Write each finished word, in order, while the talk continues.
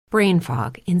brain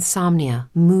fog, insomnia,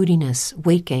 moodiness,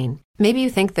 weight gain. Maybe you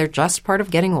think they're just part of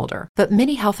getting older, but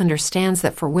MIDI Health understands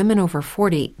that for women over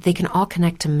 40, they can all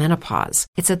connect to menopause.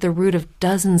 It's at the root of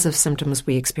dozens of symptoms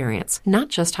we experience, not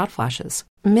just hot flashes.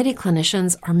 MIDI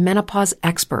clinicians are menopause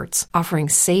experts, offering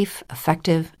safe,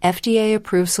 effective,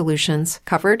 FDA-approved solutions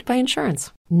covered by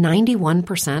insurance.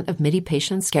 91% of MIDI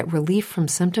patients get relief from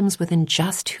symptoms within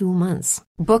just 2 months.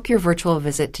 Book your virtual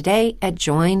visit today at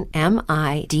joinmidi.com.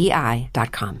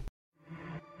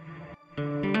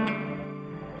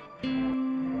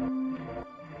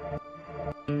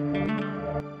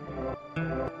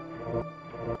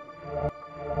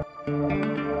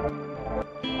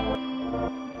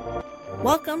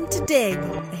 Welcome to Dig,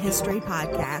 a history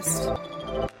podcast.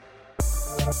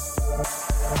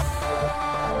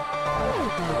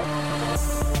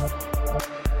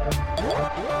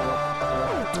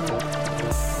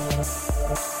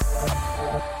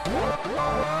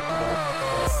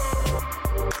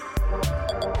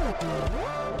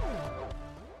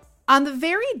 On the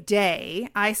very day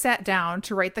I sat down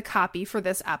to write the copy for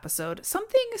this episode,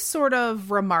 something sort of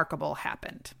remarkable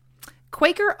happened.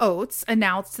 Quaker Oats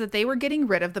announced that they were getting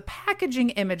rid of the packaging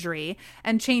imagery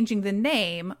and changing the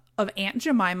name of Aunt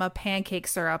Jemima pancake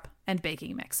syrup and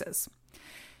baking mixes.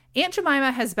 Aunt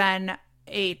Jemima has been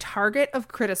a target of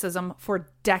criticism for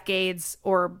decades,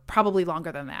 or probably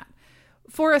longer than that.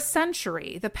 For a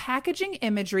century, the packaging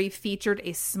imagery featured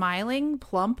a smiling,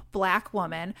 plump black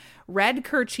woman, red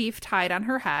kerchief tied on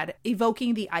her head,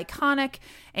 evoking the iconic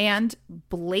and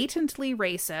blatantly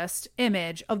racist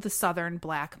image of the Southern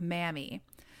black mammy.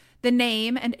 The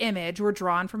name and image were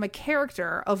drawn from a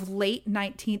character of late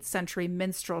 19th century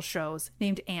minstrel shows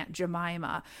named Aunt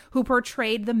Jemima, who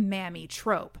portrayed the mammy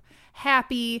trope: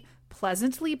 happy,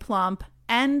 pleasantly plump,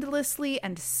 endlessly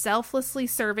and selflessly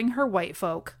serving her white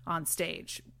folk on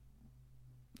stage.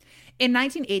 In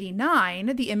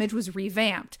 1989, the image was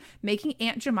revamped, making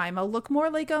Aunt Jemima look more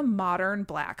like a modern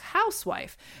black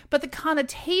housewife. But the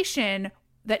connotation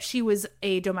that she was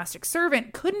a domestic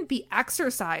servant couldn't be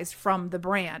exorcised from the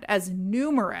brand, as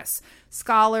numerous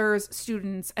scholars,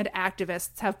 students, and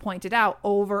activists have pointed out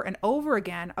over and over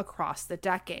again across the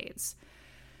decades.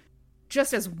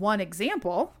 Just as one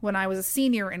example, when I was a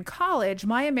senior in college,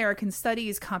 my American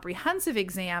Studies comprehensive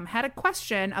exam had a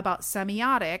question about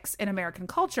semiotics in American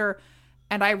culture,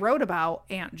 and I wrote about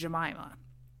Aunt Jemima.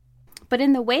 But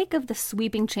in the wake of the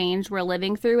sweeping change we're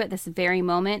living through at this very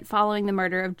moment following the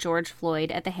murder of George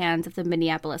Floyd at the hands of the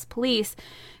Minneapolis police,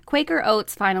 Quaker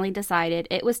Oats finally decided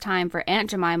it was time for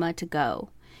Aunt Jemima to go.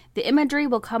 The imagery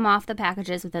will come off the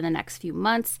packages within the next few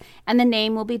months, and the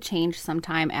name will be changed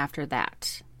sometime after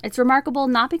that. It's remarkable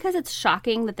not because it's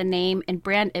shocking that the name and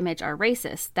brand image are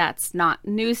racist, that's not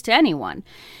news to anyone,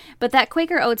 but that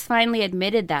Quaker Oats finally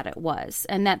admitted that it was,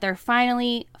 and that they're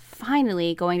finally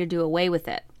going to do away with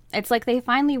it. It's like they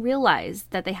finally realized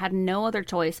that they had no other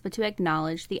choice but to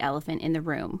acknowledge the elephant in the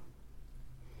room.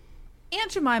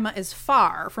 Aunt Jemima is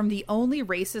far from the only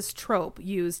racist trope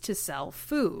used to sell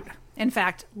food. In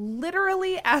fact,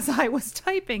 literally as I was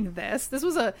typing this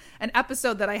was an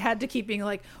episode that I had to keep being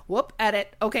like, whoop,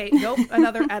 edit. Okay, nope,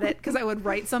 another edit, because I would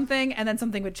write something and then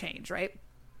something would change, right?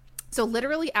 So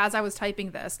literally as I was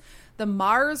typing this, the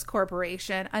Mars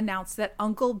Corporation announced that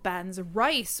Uncle Ben's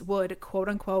rice would, quote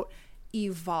unquote,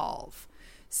 evolve.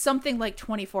 Something like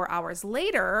 24 hours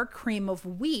later, Cream of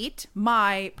Wheat,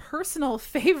 my personal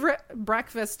favorite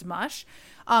breakfast mush,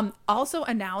 also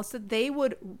announced that they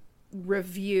would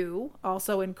review,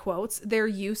 also in quotes, their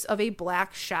use of a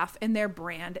black chef in their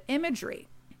brand imagery.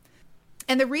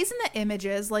 And the reason that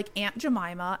images like Aunt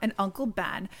Jemima and Uncle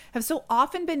Ben have so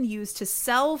often been used to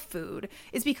sell food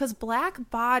is because black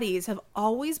bodies have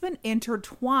always been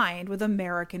intertwined with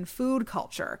American food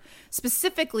culture,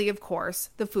 specifically, of course,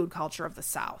 the food culture of the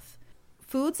South.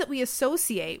 Foods that we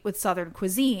associate with Southern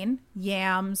cuisine,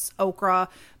 yams, okra,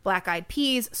 black-eyed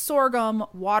peas, sorghum,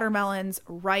 watermelons,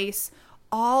 rice,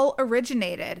 all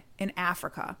originated in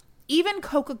Africa. Even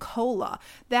Coca-Cola,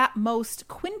 that most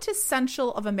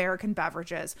quintessential of American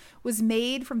beverages, was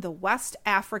made from the West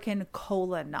African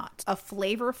kola nut, a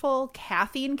flavorful,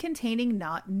 caffeine-containing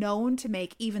nut known to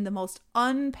make even the most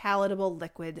unpalatable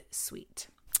liquid sweet.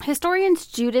 Historians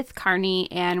Judith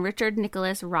Carney and Richard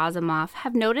Nicholas Razumov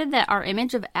have noted that our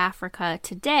image of Africa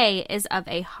today is of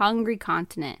a hungry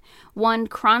continent, one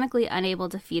chronically unable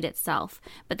to feed itself,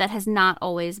 but that has not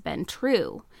always been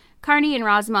true. Carney and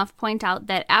Razumov point out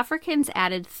that Africans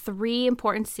added 3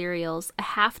 important cereals, a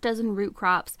half-dozen root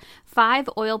crops, 5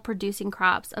 oil-producing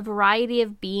crops, a variety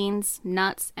of beans,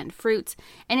 nuts, and fruits,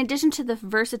 in addition to the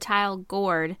versatile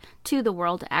gourd, to the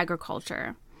world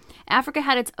agriculture. Africa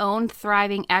had its own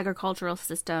thriving agricultural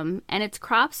system, and its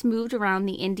crops moved around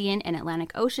the Indian and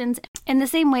Atlantic Oceans in the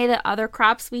same way that other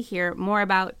crops we hear more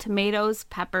about, tomatoes,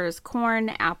 peppers, corn,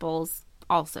 apples,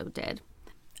 also did.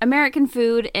 American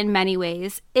food, in many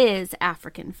ways, is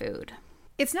African food.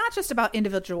 It's not just about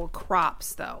individual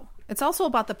crops, though. It's also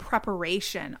about the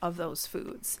preparation of those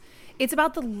foods. It's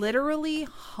about the literally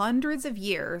hundreds of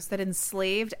years that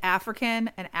enslaved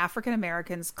African and African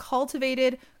Americans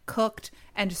cultivated, cooked,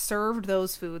 and served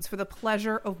those foods for the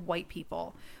pleasure of white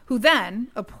people, who then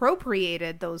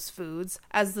appropriated those foods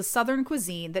as the Southern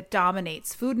cuisine that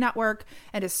dominates Food Network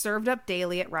and is served up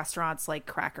daily at restaurants like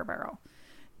Cracker Barrel.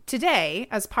 Today,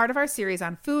 as part of our series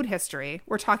on food history,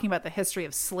 we're talking about the history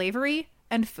of slavery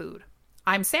and food.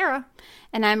 I'm Sarah.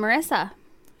 And I'm Marissa.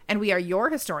 And we are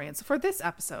your historians for this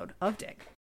episode of Dig.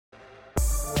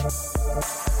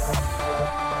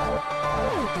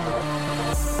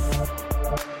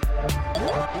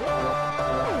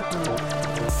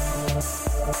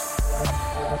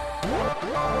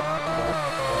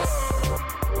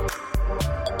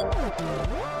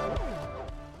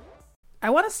 I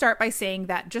want to start by saying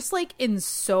that just like in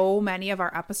so many of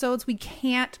our episodes, we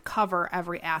can't cover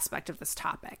every aspect of this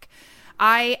topic.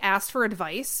 I asked for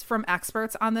advice from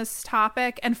experts on this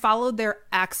topic and followed their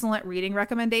excellent reading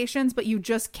recommendations, but you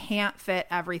just can't fit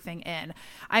everything in.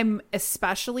 I'm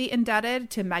especially indebted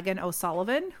to Megan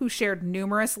O'Sullivan, who shared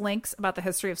numerous links about the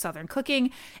history of Southern cooking,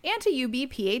 and to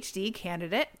UB PhD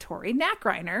candidate Tori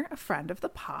Nackreiner, a friend of the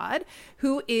pod,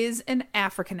 who is an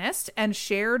Africanist and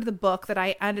shared the book that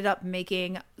I ended up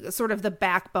making sort of the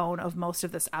backbone of most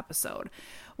of this episode.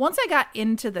 Once I got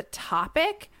into the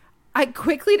topic, I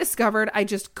quickly discovered I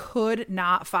just could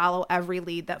not follow every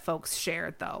lead that folks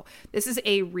shared, though. This is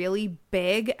a really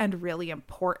big and really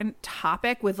important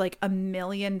topic with like a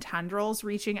million tendrils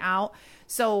reaching out.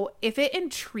 So if it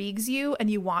intrigues you and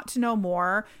you want to know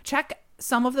more, check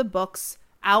some of the books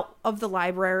out of the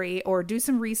library or do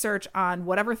some research on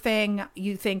whatever thing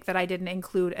you think that I didn't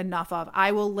include enough of.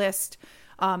 I will list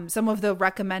some of the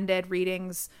recommended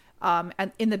readings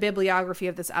and in the bibliography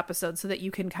of this episode so that you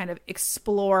can kind of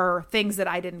explore things that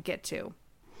I didn't get to.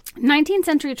 19th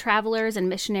century travelers and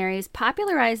missionaries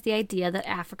popularized the idea that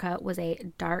Africa was a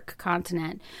dark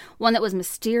continent, one that was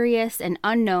mysterious and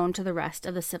unknown to the rest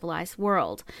of the civilized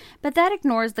world. But that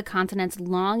ignores the continent's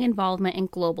long involvement in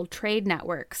global trade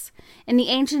networks. In the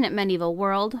ancient and medieval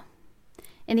world,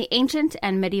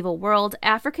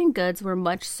 African goods were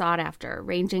much sought after,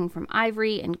 ranging from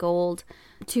ivory and gold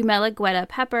to Melegueta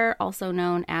pepper, also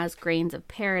known as grains of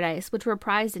paradise, which were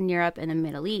prized in Europe and the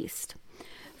Middle East.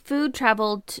 Food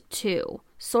traveled too.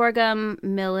 Sorghum,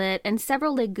 millet, and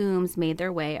several legumes made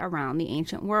their way around the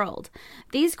ancient world.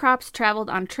 These crops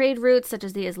traveled on trade routes such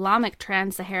as the Islamic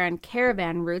trans-Saharan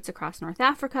caravan routes across North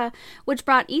Africa, which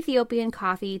brought Ethiopian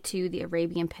coffee to the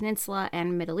Arabian Peninsula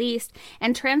and Middle East,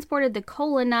 and transported the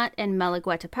kola nut and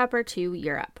Melegueta pepper to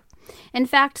Europe. In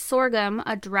fact, sorghum,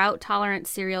 a drought-tolerant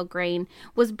cereal grain,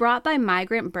 was brought by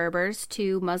migrant Berbers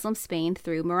to Muslim Spain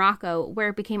through Morocco, where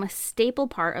it became a staple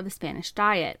part of the Spanish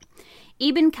diet.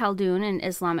 Ibn Khaldun, an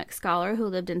Islamic scholar who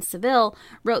lived in Seville,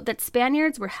 wrote that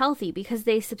Spaniards were healthy because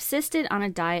they subsisted on a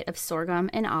diet of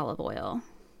sorghum and olive oil.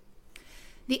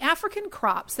 The African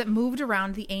crops that moved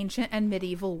around the ancient and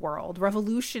medieval world,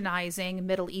 revolutionizing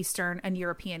Middle Eastern and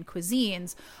European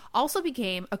cuisines, also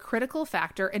became a critical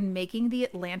factor in making the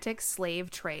Atlantic slave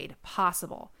trade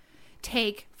possible.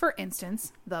 Take, for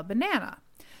instance, the banana.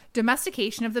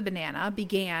 Domestication of the banana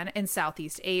began in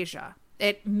Southeast Asia.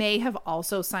 It may have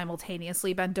also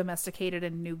simultaneously been domesticated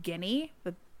in New Guinea,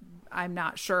 but I'm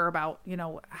not sure about,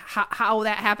 how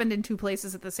that happened in two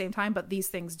places at the same time, but these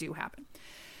things do happen.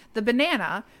 The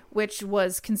banana, which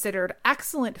was considered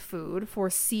excellent food for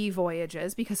sea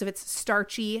voyages because of its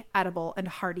starchy, edible, and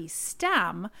hardy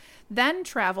stem, then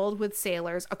traveled with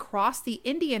sailors across the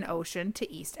Indian Ocean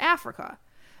to East Africa.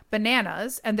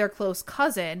 Bananas and their close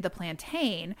cousin, the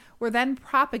plantain, were then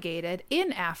propagated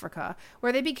in Africa,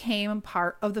 where they became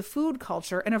part of the food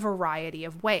culture in a variety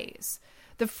of ways.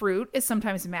 The fruit is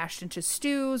sometimes mashed into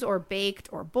stews or baked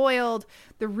or boiled.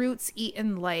 The roots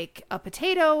eaten like a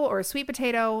potato or a sweet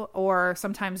potato, or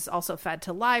sometimes also fed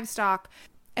to livestock.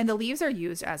 And the leaves are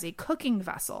used as a cooking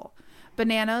vessel.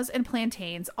 Bananas and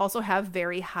plantains also have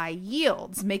very high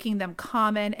yields, making them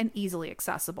common and easily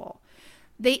accessible.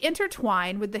 They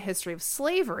intertwine with the history of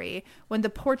slavery when the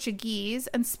Portuguese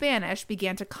and Spanish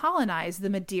began to colonize the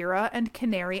Madeira and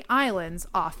Canary Islands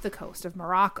off the coast of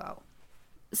Morocco.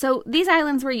 So these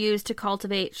islands were used to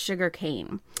cultivate sugar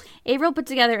cane. Averill put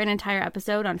together an entire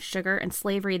episode on sugar and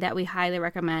slavery that we highly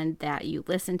recommend that you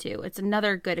listen to. It's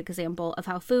another good example of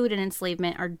how food and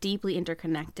enslavement are deeply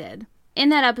interconnected. In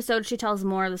that episode, she tells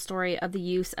more of the story of the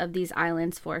use of these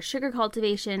islands for sugar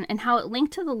cultivation and how it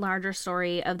linked to the larger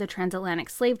story of the transatlantic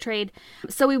slave trade.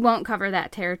 So we won't cover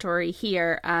that territory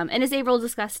here. And as Averill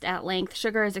discussed at length,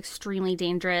 sugar is extremely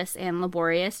dangerous and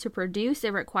laborious to produce.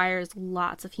 It requires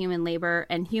lots of human labor,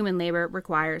 and human labor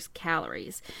requires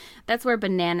calories. That's where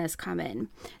bananas come in.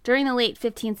 During the late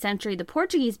 15th century, the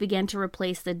Portuguese began to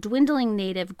replace the dwindling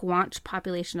native Guanche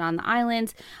population on the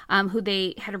islands, who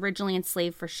they had originally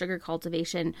enslaved for sugar cultivation,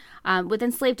 with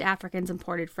enslaved Africans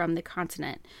imported from the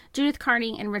continent. Judith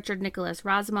Carney and Richard Nicholas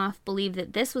Razumoff believe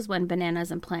that this was when bananas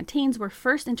and plantains were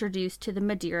first introduced to the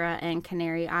Madeira and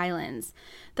Canary Islands.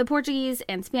 The Portuguese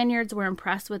and Spaniards were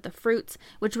impressed with the fruits,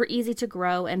 which were easy to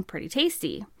grow and pretty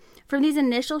tasty. From these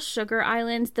initial sugar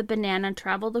islands, the banana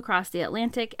traveled across the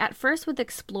Atlantic, at first with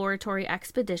exploratory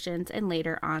expeditions and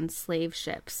later on slave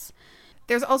ships.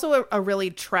 There's also a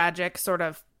really tragic sort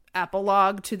of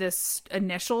epilogue to this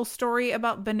initial story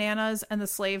about bananas and the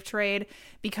slave trade,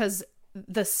 because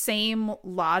the same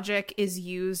logic is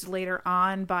used later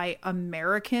on by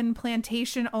American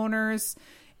plantation owners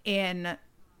in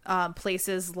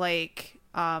places like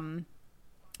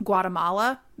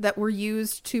Guatemala that were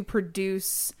used to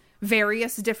produce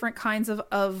various different kinds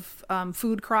of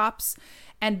food crops.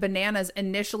 And bananas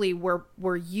initially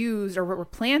were used or were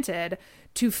planted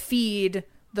to feed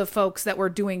the folks that were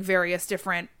doing various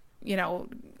different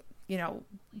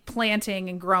planting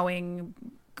and growing,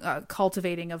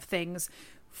 cultivating of things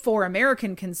for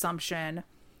American consumption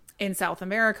in South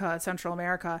America, Central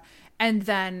America. And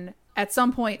then at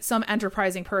some point, some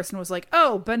enterprising person was like,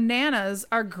 oh, bananas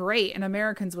are great and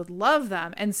Americans would love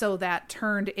them. And so that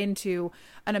turned into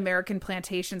an American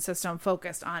plantation system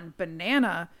focused on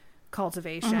banana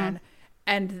cultivation. Mm-hmm.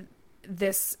 And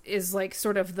this is like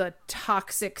sort of the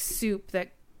toxic soup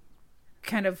that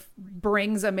kind of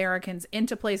brings Americans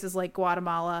into places like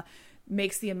Guatemala,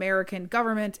 makes the American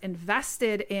government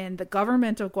invested in the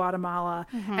government of Guatemala,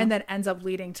 mm-hmm. and then ends up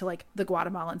leading to like the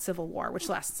Guatemalan Civil War, which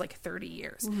lasts like 30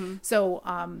 years. Mm-hmm. So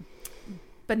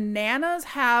bananas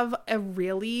have a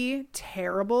really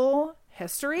terrible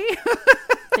history.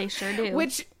 They sure do.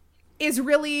 Which is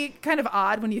really kind of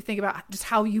odd when you think about just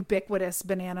how ubiquitous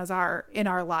bananas are in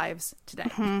our lives today.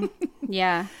 Mm-hmm.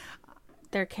 Yeah.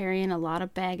 They're carrying a lot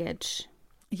of baggage.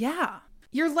 Yeah.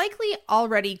 You're likely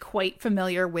already quite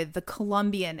familiar with the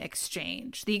Columbian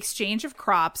Exchange, the exchange of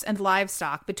crops and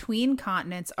livestock between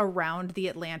continents around the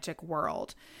Atlantic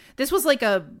world. This was like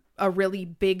a really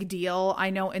big deal, I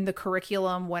know, in the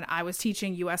curriculum when I was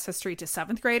teaching U.S. history to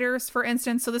 7th graders, for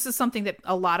instance. So this is something that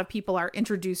a lot of people are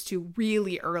introduced to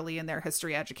really early in their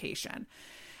history education.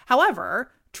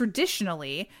 However,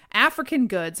 traditionally, African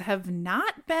goods have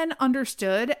not been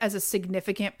understood as a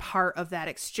significant part of that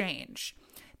exchange.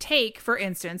 Take, for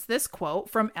instance, this quote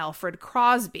from Alfred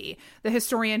Crosby, the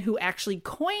historian who actually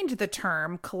coined the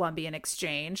term Columbian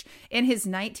Exchange in his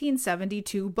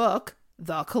 1972 book,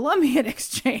 The Columbian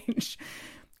Exchange.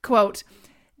 Quote,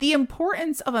 "The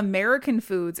importance of American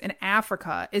foods in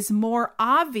Africa is more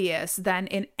obvious than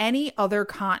in any other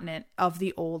continent of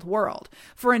the Old World.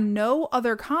 For in no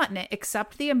other continent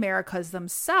except the Americas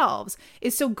themselves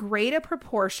is so great a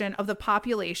proportion of the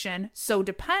population so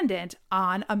dependent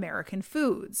on American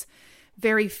foods.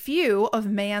 Very few of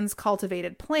man's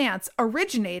cultivated plants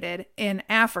originated in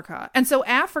Africa. And so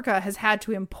Africa has had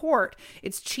to import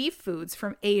its chief foods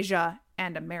from Asia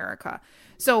and America."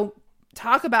 So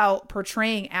talk about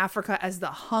portraying Africa as the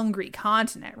hungry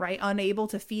continent, right? Unable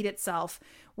to feed itself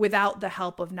without the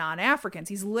help of non-Africans.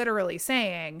 He's literally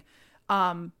saying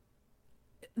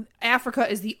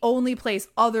Africa is the only place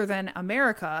other than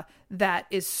America that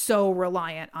is so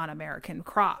reliant on American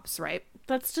crops, right?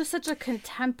 That's just such a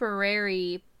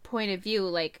contemporary point of view.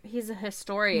 Like, he's a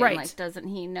historian. Right. Like, doesn't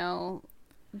he know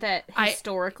that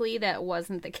historically that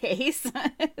wasn't the case?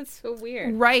 It's so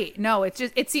weird. Right. No, it's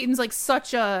just, it seems like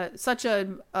such an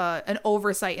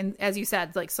oversight. And as you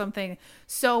said, like something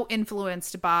so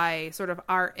influenced by sort of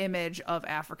our image of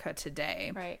Africa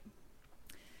today. Right.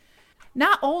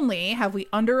 Not only have we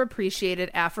underappreciated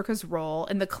Africa's role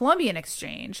in the Columbian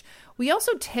Exchange, we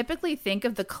also typically think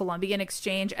of the Columbian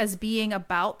Exchange as being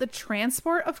about the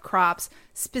transport of crops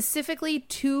specifically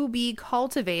to be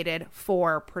cultivated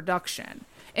for production.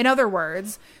 In other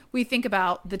words, we think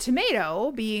about the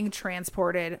tomato being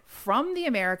transported from the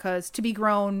Americas to be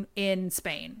grown in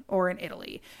Spain or in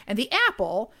Italy, and the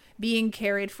apple being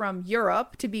carried from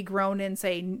Europe to be grown in,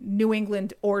 say, New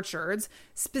England orchards,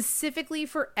 specifically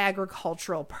for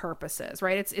agricultural purposes,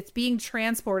 right? It's being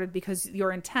transported because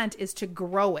your intent is to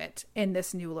grow it in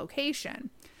this new location.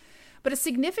 But a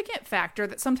significant factor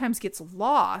that sometimes gets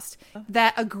lost,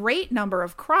 that a great number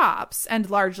of crops, and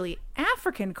largely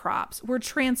African crops, were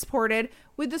transported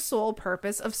with the sole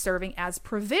purpose of serving as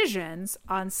provisions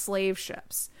on slave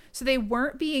ships. So they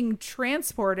weren't being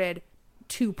transported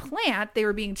to plant, they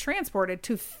were being transported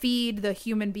to feed the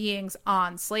human beings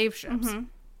on slave ships,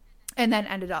 and then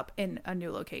ended up in a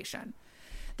new location.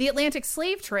 The Atlantic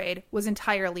slave trade was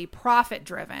entirely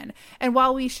profit-driven, and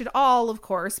while we should all, of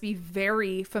course, be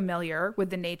very familiar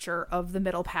with the nature of the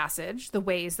Middle Passage, the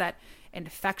ways that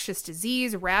infectious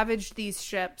disease ravaged these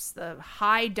ships, the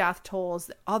high death tolls,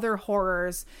 the other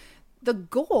horrors, the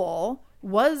goal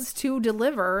was to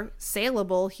deliver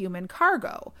saleable human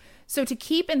cargo. So to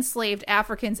keep enslaved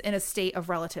Africans in a state of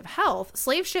relative health,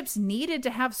 slave ships needed to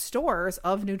have stores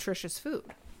of nutritious food.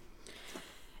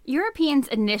 Europeans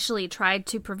initially tried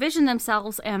to provision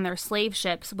themselves and their slave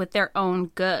ships with their own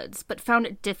goods, but found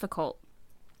it difficult.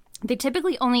 They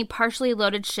typically only partially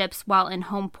loaded ships while in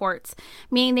home ports,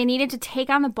 meaning they needed to take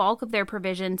on the bulk of their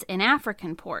provisions in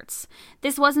African ports.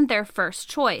 This wasn't their first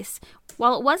choice.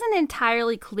 While it wasn't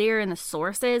entirely clear in the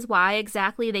sources why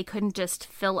exactly they couldn't just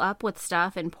fill up with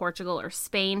stuff in Portugal or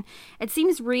Spain, it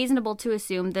seems reasonable to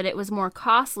assume that it was more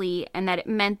costly and that it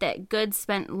meant that goods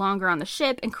spent longer on the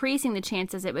ship, increasing the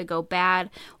chances it would go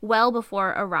bad well before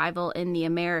arrival in the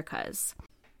Americas.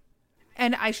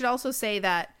 And I should also say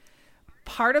that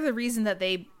part of the reason that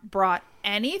they brought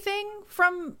anything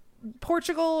from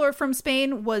Portugal or from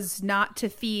Spain was not to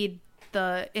feed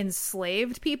the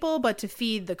enslaved people, but to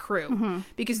feed the crew.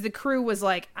 Because the crew was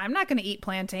like, I'm not going to eat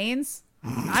plantains.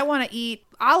 I want to eat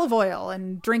olive oil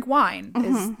and drink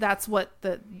wine. That's what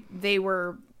they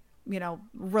were,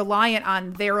 reliant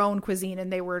on their own cuisine,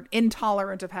 and they were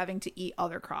intolerant of having to eat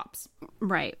other crops.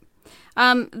 Right.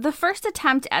 The first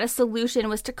attempt at a solution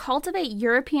was to cultivate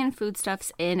European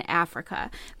foodstuffs in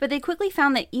Africa, but they quickly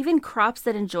found that even crops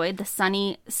that enjoyed the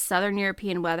sunny southern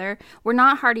European weather were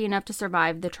not hardy enough to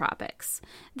survive the tropics.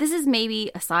 This is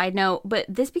maybe a side note, but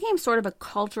this became sort of a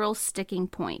cultural sticking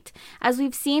point. As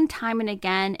we've seen time and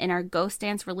again in our Ghost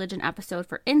Dance Religion episode,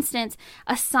 for instance,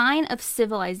 a sign of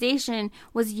civilization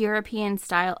was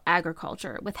European-style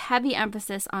agriculture, with heavy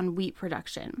emphasis on wheat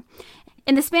production.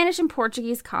 In the Spanish and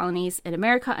Portuguese colonies in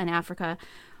America and Africa,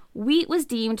 wheat was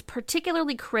deemed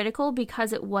particularly critical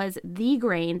because it was the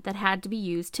grain that had to be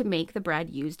used to make the bread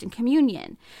used in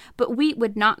communion. But wheat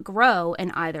would not grow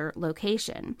in either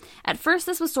location. At first,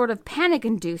 this was sort of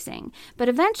panic-inducing, but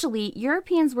eventually,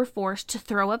 Europeans were forced to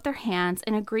throw up their hands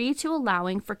and agree to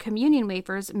allowing for communion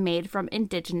wafers made from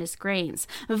indigenous grains.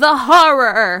 The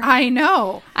horror! I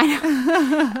know.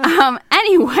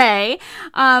 Anyway,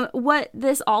 what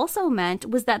this also meant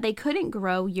was that they couldn't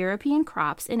grow European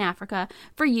crops in Africa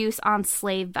for use on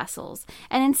slave vessels,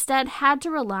 and instead had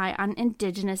to rely on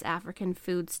indigenous African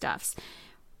foodstuffs.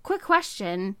 Quick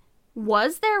question,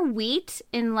 was there wheat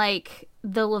in,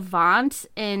 the Levant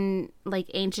in,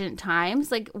 ancient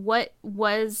times? What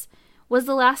was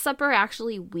the Last Supper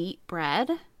actually wheat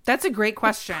bread? That's a great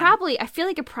question. I feel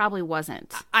like it probably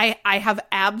wasn't. I have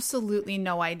absolutely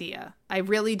no idea. I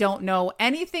really don't know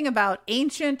anything about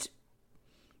ancient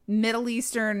Middle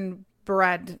Eastern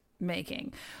bread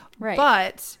making. Right.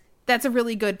 But that's a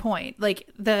really good point.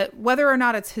 Whether or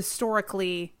not it's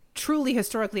truly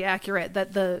historically accurate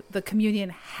that the communion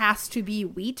has to be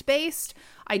wheat based,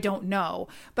 I don't know.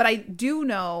 But I do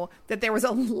know that there was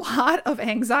a lot of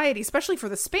anxiety, especially for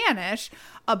the Spanish,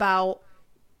 about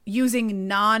using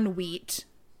non-wheat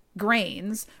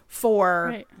grains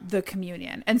for the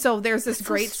communion. And so there's this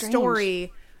great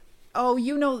story. Oh,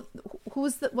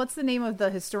 what's the name of the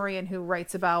historian who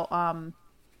writes about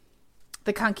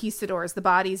the conquistadors, the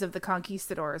bodies of the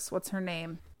conquistadors? What's her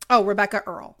name? Oh, Rebecca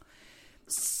Earl.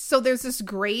 So there's this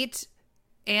great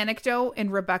anecdote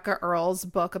in Rebecca Earl's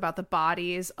book about the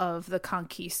bodies of the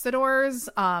conquistadors,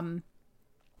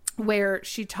 where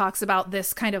she talks about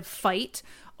this kind of fight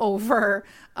over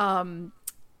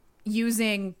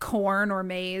using corn or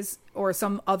maize or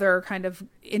some other kind of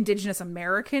indigenous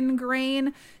American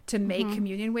grain to make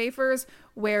communion wafers,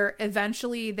 where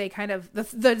eventually they kind of,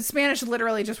 the Spanish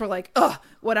literally just were like, ugh,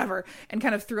 whatever, and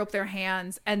kind of threw up their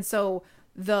hands. And so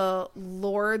the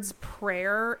Lord's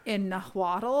Prayer in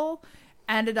Nahuatl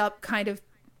ended up kind of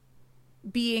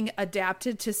being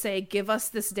adapted to say, give us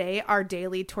this day our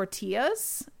daily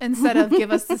tortillas instead of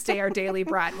give us this day our daily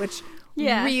bread, which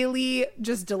really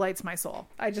just delights my soul.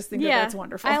 I just think that that's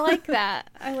wonderful. I like that.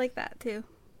 I like that too.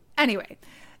 Anyway,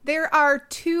 there are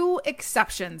two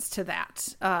exceptions to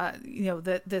that,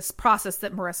 this process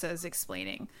that Marissa is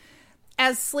explaining.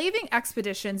 As slaving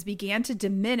expeditions began to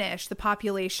diminish the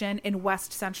population in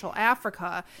West Central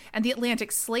Africa and the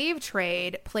Atlantic slave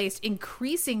trade placed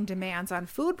increasing demands on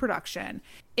food production,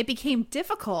 it became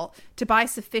difficult to buy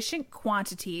sufficient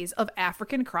quantities of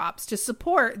African crops to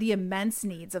support the immense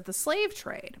needs of the slave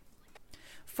trade.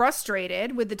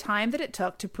 Frustrated with the time that it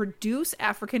took to produce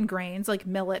African grains like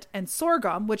millet and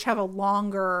sorghum, which have a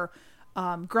longer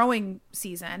growing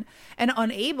season, and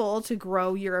unable to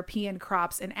grow European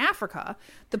crops in Africa,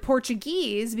 the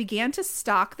Portuguese began to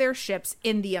stock their ships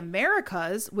in the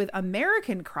Americas with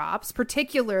American crops,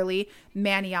 particularly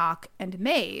manioc and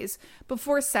maize,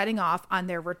 before setting off on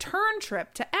their return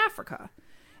trip to Africa.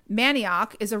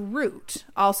 Manioc is a root,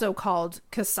 also called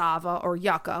cassava or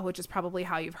yucca, which is probably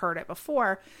how you've heard it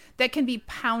before, that can be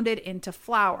pounded into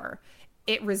flour.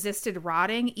 It resisted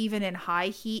rotting even in high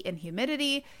heat and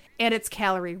humidity, and it's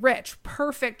calorie rich,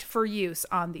 perfect for use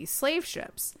on these slave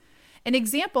ships. An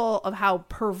example of how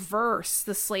perverse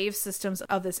the slave systems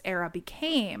of this era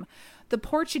became, the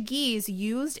Portuguese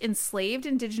used enslaved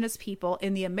indigenous people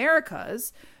in the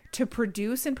Americas to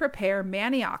produce and prepare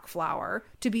manioc flour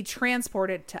to be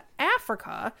transported to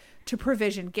Africa to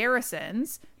provision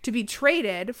garrisons, to be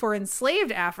traded for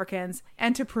enslaved Africans,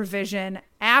 and to provision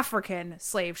African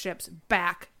slave ships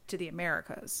back to the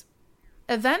Americas.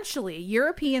 Eventually,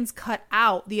 Europeans cut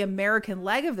out the American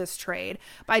leg of this trade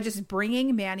by just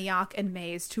bringing manioc and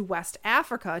maize to West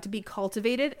Africa to be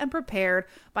cultivated and prepared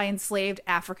by enslaved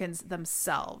Africans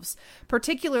themselves,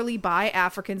 particularly by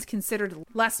Africans considered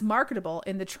less marketable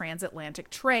in the transatlantic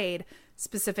trade,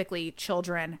 specifically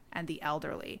children and the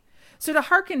elderly. So to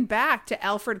harken back to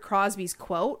Alfred Crosby's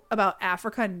quote about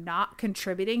Africa not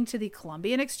contributing to the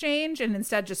Columbian Exchange and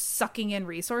instead just sucking in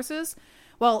resources,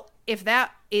 well, if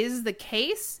that is the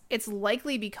case, it's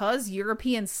likely because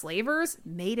European slavers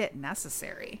made it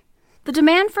necessary. The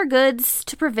demand for goods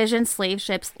to provision slave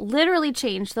ships literally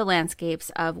changed the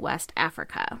landscapes of West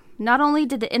Africa. Not only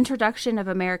did the introduction of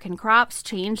American crops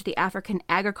change the African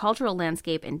agricultural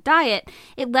landscape and diet,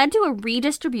 it led to a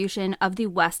redistribution of the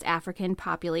West African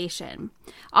population.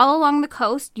 All along the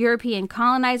coast, European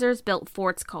colonizers built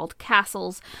forts called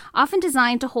castles, often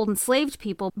designed to hold enslaved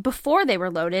people before they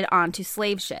were loaded onto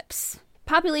slave ships.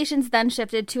 Populations then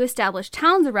shifted to establish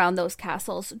towns around those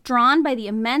castles, drawn by the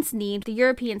immense need the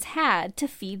Europeans had to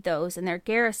feed those in their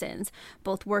garrisons,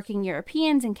 both working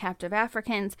Europeans and captive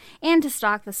Africans, and to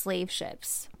stock the slave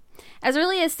ships. As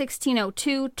early as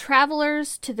 1602,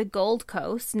 travelers to the Gold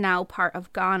Coast, now part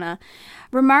of Ghana,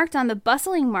 remarked on the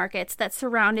bustling markets that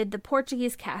surrounded the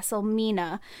Portuguese castle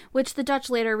Mina, which the Dutch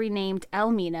later renamed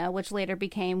Elmina, which later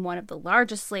became one of the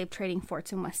largest slave trading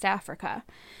forts in West Africa.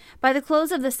 By the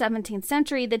close of the 17th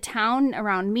century, the town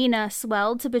around Mina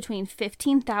swelled to between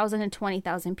 15,000 and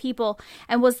 20,000 people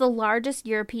and was the largest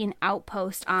European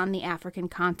outpost on the African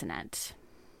continent.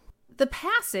 The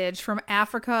passage from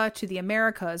Africa to the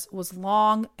Americas was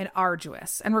long and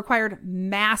arduous and required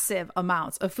massive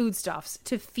amounts of foodstuffs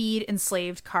to feed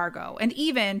enslaved cargo and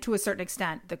even, to a certain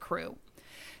extent, the crew.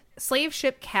 Slave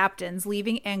ship captains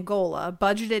leaving Angola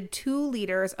budgeted 2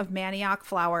 liters of manioc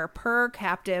flour per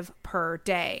captive per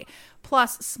day,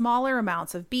 plus smaller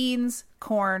amounts of beans,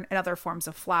 corn, and other forms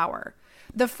of flour.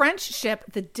 The French ship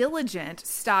the Diligent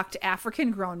stocked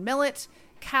African-grown millet,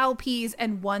 cowpeas,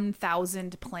 and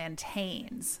 1,000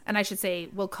 plantains. And I should say,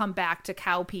 we'll come back to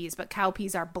cowpeas, but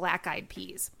cowpeas are black-eyed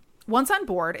peas. Once on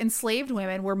board, enslaved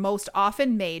women were most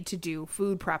often made to do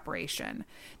food preparation.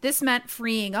 This meant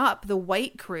freeing up the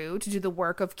white crew to do the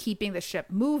work of keeping the ship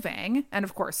moving and,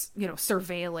 of course,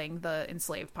 surveilling the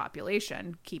enslaved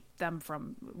population, keep them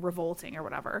from revolting or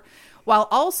whatever, while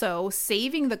also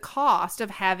saving the cost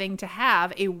of having to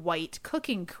have a white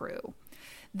cooking crew.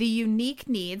 The unique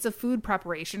needs of food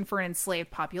preparation for an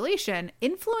enslaved population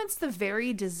influenced the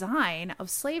very design of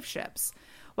slave ships.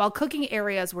 While cooking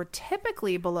areas were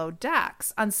typically below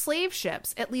decks, on slave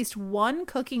ships, at least one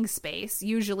cooking space,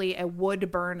 usually a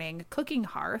wood-burning cooking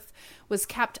hearth, was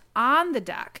kept on the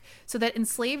deck so that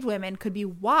enslaved women could be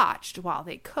watched while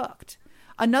they cooked.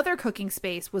 Another cooking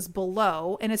space was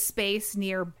below, in a space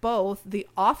near both the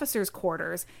officers'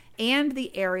 quarters and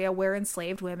the area where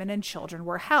enslaved women and children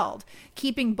were held,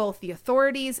 keeping both the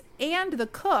authorities and the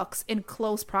cooks in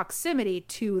close proximity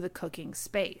to the cooking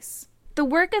space. The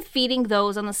work of feeding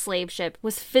those on the slave ship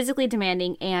was physically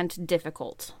demanding and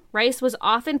difficult. Rice was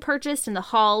often purchased in the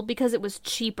hull because it was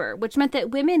cheaper, which meant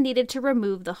that women needed to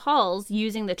remove the hulls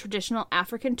using the traditional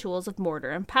African tools of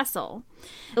mortar and pestle.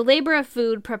 The labor of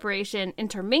food preparation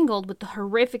intermingled with the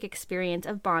horrific experience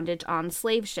of bondage on the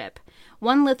slave ship.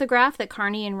 One lithograph that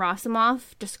Carney and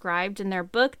Rosomoff described in their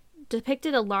book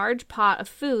depicted a large pot of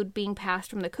food being passed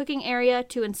from the cooking area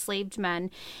to enslaved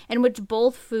men, in which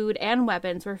both food and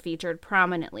weapons were featured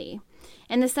prominently.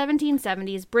 In the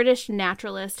 1770s, British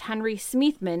naturalist Henry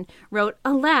Smeathman wrote,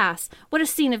 "Alas, what a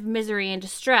scene of misery and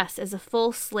distress is a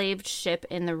full slaved ship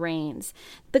in the rains.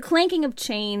 The clanking of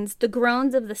chains, the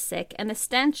groans of the sick, and the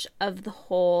stench of the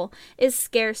whole is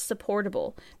scarce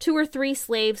supportable. 2 or 3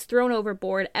 slaves thrown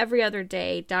overboard every other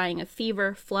day, dying of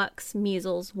fever, flux,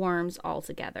 measles, worms,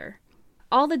 altogether.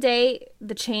 All the day,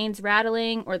 the chains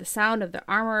rattling, or the sound of the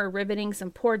armorer riveting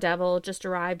some poor devil just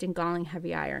arrived in galling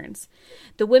heavy irons.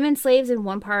 The women slaves in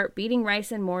one part beating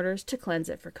rice in mortars to cleanse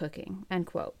it for cooking." End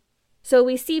quote. So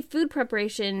we see food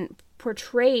preparation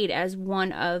portrayed as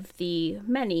one of the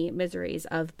many miseries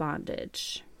of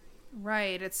bondage.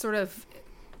 Right. It's sort of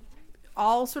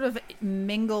all sort of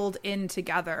mingled in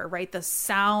together, right? The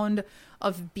sound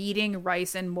of beating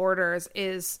rice in mortars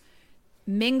is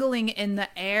mingling in the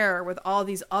air with all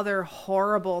these other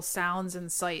horrible sounds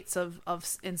and sights of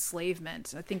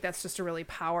enslavement. I think that's just a really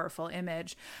powerful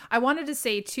image. I wanted to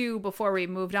say, too, before we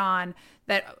moved on,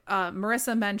 that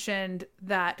Marissa mentioned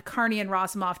that Carney and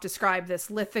Rosomoff described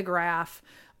this lithograph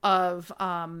of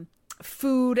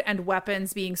food and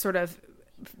weapons being sort of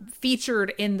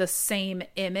featured in the same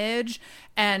image.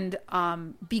 And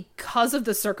because of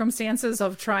the circumstances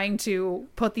of trying to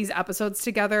put these episodes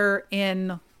together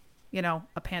in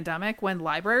a pandemic when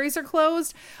libraries are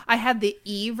closed, I had the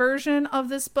e-version of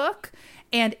this book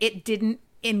and it didn't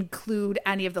include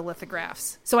any of the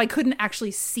lithographs. So I couldn't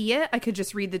actually see it. I could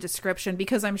just read the description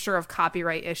because I'm sure of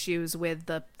copyright issues with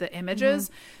the images.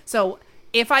 Mm-hmm. So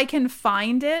if I can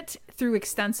find it through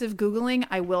extensive Googling,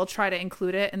 I will try to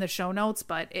include it in the show notes,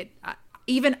 but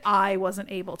even I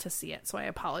wasn't able to see it. So I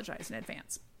apologize in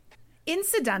advance.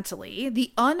 Incidentally,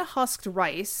 the unhusked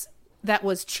rice that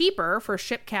was cheaper for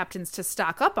ship captains to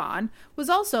stock up on was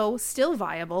also still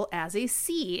viable as a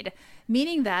seed,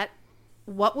 meaning that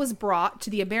what was brought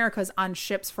to the Americas on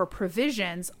ships for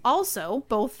provisions also,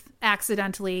 both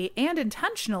accidentally and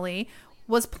intentionally,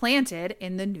 was planted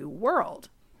in the New World.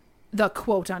 The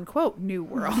quote-unquote New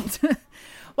World.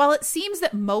 While it seems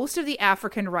that most of the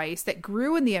African rice that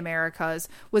grew in the Americas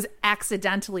was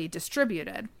accidentally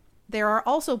distributed, there are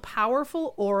also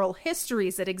powerful oral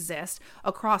histories that exist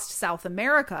across South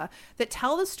America that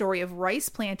tell the story of rice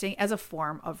planting as a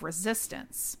form of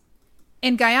resistance.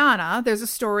 In Guyana, there's a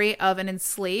story of an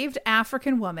enslaved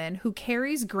African woman who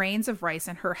carries grains of rice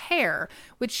in her hair,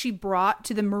 which she brought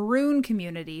to the Maroon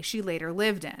community she later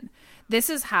lived in. This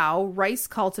is how rice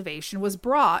cultivation was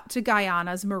brought to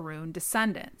Guyana's Maroon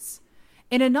descendants.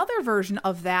 In another version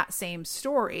of that same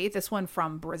story, this one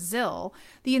from Brazil,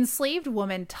 the enslaved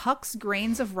woman tucks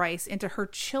grains of rice into her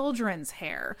children's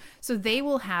hair so they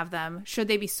will have them should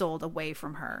they be sold away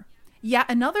from her. Yet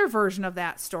another version of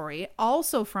that story,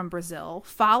 also from Brazil,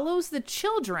 follows the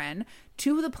children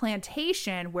to the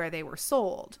plantation where they were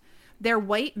sold. Their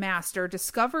white master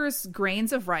discovers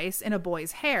grains of rice in a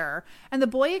boy's hair, and the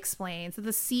boy explains that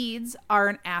the seeds are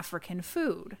an African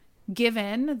food.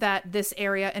 Given that this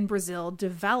area in Brazil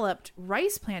developed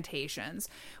rice plantations,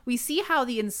 we see how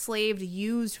the enslaved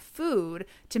used food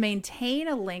to maintain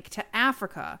a link to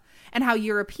Africa, and how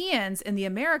Europeans in the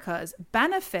Americas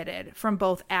benefited from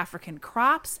both African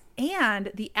crops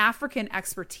and the African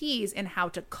expertise in how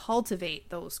to cultivate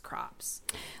those crops.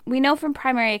 We know from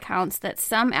primary accounts that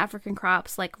some African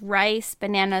crops like rice,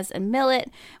 bananas, and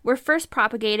millet were first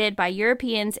propagated by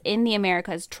Europeans in the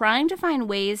Americas trying to find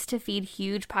ways to feed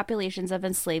huge populations of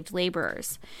enslaved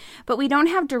laborers. But we don't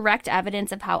have direct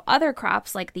evidence of how other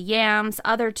crops like the yams,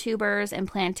 other tubers, and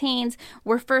plantains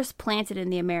were first planted in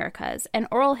the Americas, and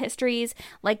oral histories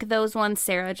like those ones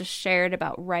Sarah just shared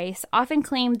about rice often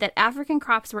claim that African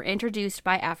crops were introduced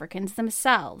by Africans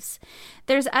themselves.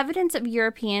 There's evidence of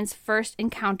Europeans first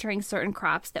encountering certain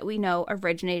crops that we know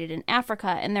originated in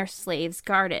Africa in their slaves'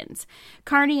 gardens.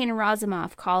 Carney and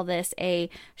Rosomoff call this a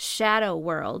shadow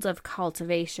world of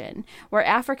cultivation, where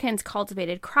Africans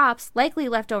cultivated crops likely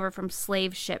left over from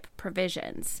slave ship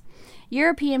provisions.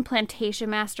 European plantation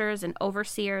masters and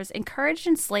overseers encouraged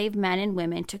enslaved men and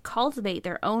women to cultivate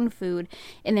their own food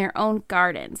in their own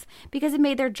gardens because it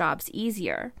made their jobs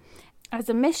easier. As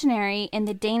a missionary in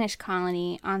the Danish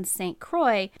colony on St.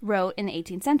 Croix wrote in the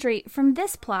 18th century, from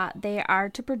this plot they are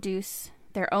to produce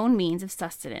their own means of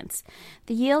sustenance.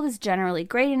 The yield is generally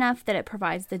great enough that it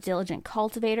provides the diligent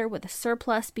cultivator with a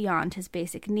surplus beyond his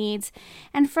basic needs,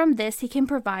 and from this he can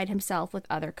provide himself with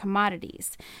other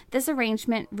commodities. This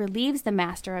arrangement relieves the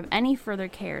master of any further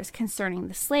cares concerning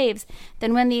the slaves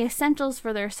than when the essentials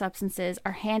for their substances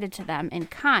are handed to them in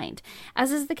kind,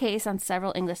 as is the case on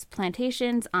several English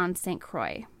plantations on St.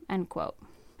 Croix." End quote.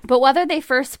 But whether they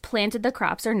first planted the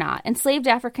crops or not, enslaved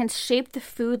Africans shaped the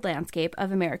food landscape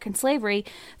of American slavery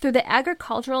through the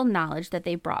agricultural knowledge that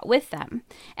they brought with them.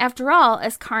 After all,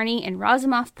 as Carney and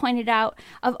Razumov pointed out,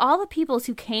 of all the peoples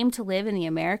who came to live in the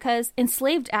Americas,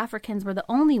 enslaved Africans were the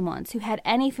only ones who had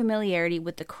any familiarity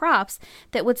with the crops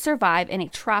that would survive in a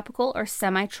tropical or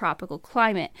semi-tropical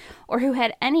climate, or who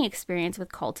had any experience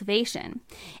with cultivation.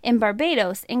 In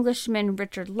Barbados, Englishman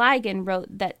Richard Ligon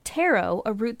wrote that taro,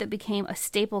 a root that became a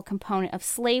staple component of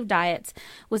slave diets,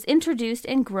 was introduced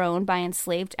and grown by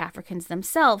enslaved Africans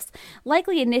themselves,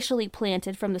 likely initially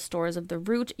planted from the stores of the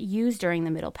root used during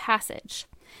the Middle Passage.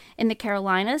 In the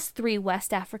Carolinas, 3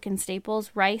 West African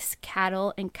staples, rice,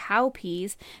 cattle, and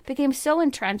cowpeas, became so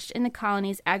entrenched in the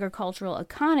colony's agricultural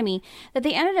economy that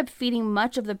they ended up feeding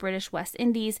much of the British West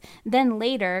Indies. Then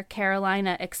later,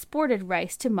 Carolina exported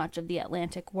rice to much of the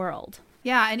Atlantic world.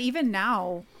 Yeah, and even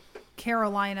now,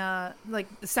 Carolina, like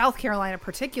South Carolina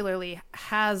particularly,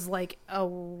 has like a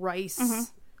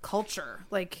rice culture.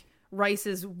 Like rice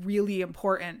is really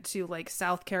important to like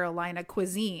South Carolina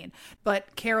cuisine,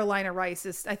 but Carolina rice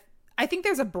is, I think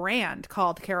there's a brand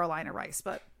called Carolina rice,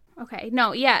 but okay.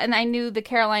 No, yeah, and I knew the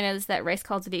Carolinas, that rice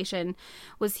cultivation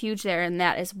was huge there, and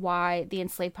that is why the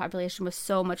enslaved population was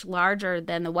so much larger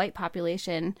than the white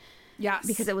population. Yes.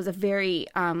 Because it was a very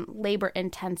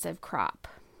labor-intensive crop.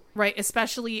 Right,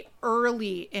 especially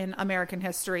early in American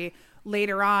history.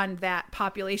 Later on, that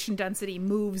population density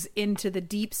moves into the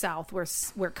deep South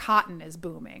where cotton is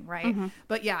booming, right? Mm-hmm.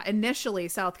 But yeah, initially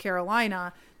South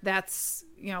Carolina, that's,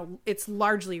 it's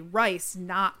largely rice,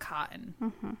 not cotton.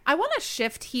 Mm-hmm. I want to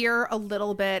shift here a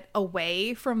little bit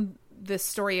away from the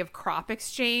story of crop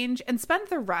exchange and spend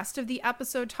the rest of the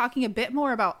episode talking a bit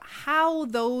more about how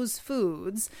those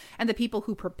foods and the people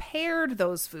who prepared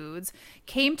those foods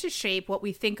came to shape what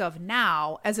we think of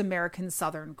now as American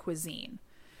Southern cuisine.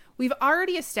 We've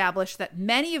already established that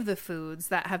many of the foods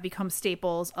that have become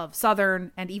staples of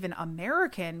Southern and even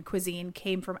American cuisine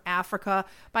came from Africa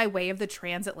by way of the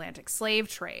transatlantic slave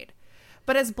trade.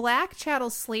 But as black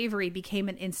chattel slavery became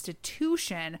an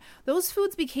institution, those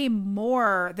foods became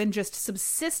more than just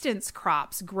subsistence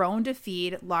crops grown to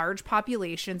feed large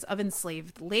populations of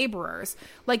enslaved laborers,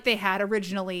 like they had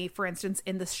originally, for instance,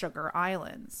 in the Sugar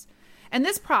Islands. And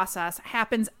this process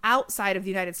happens outside of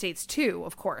the United States too,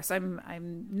 of course.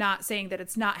 I'm not saying that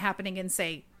it's not happening in,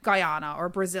 say, Guyana or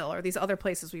Brazil or these other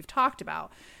places we've talked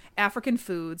about. African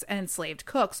foods and enslaved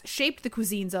cooks shaped the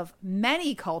cuisines of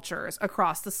many cultures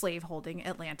across the slaveholding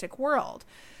Atlantic world.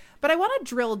 But I want to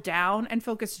drill down and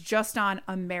focus just on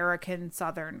American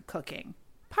Southern cooking,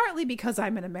 partly because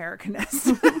I'm an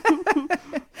Americanist.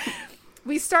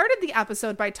 We started the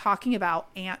episode by talking about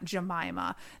Aunt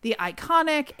Jemima, the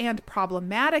iconic and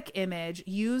problematic image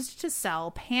used to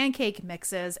sell pancake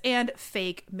mixes and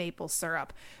fake maple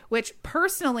syrup, which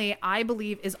personally I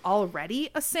believe is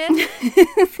already a sin.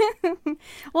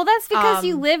 Well, that's because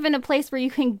you live in a place where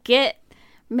you can get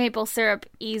maple syrup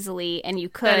easily, and you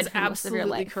could for most of your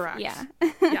life. Correct. Yeah.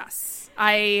 Yes.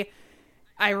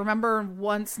 I remember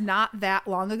once, not that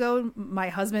long ago, my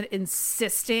husband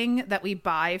insisting that we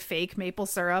buy fake maple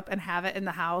syrup and have it in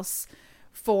the house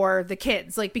for the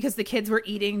kids, like because the kids were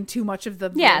eating too much of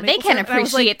the yeah, they can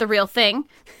appreciate the real thing.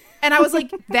 And I was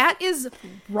like, that is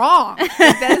wrong. Like,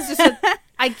 that is just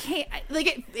I can't,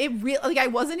 like, it really, like, I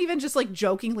wasn't even just, like,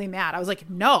 jokingly mad. I was like,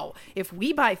 no, if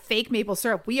we buy fake maple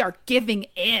syrup, we are giving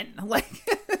in. Like,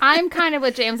 I'm kind of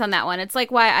with James on that one. It's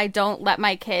like why I don't let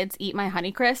my kids eat my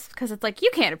Honeycrisp, because it's like, you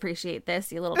can't appreciate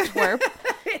this, you little twerp.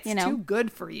 It's too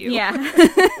good for you. Yeah.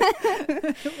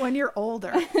 When you're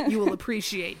older, you will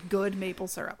appreciate good maple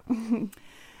syrup.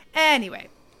 Anyway.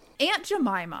 Aunt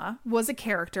Jemima was a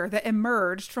character that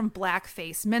emerged from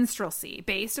blackface minstrelsy,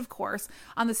 based, of course,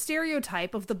 on the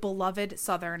stereotype of the beloved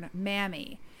Southern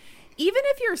mammy. Even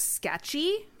if you're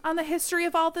sketchy on the history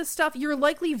of all this stuff, you're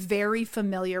likely very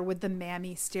familiar with the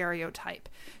mammy stereotype.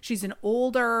 She's an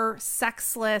older,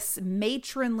 sexless,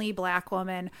 matronly black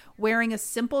woman wearing a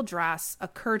simple dress, a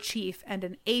kerchief, and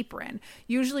an apron,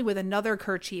 usually with another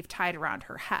kerchief tied around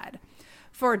her head.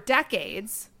 For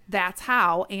decades, that's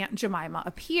how Aunt Jemima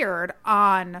appeared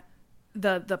on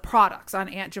the products, on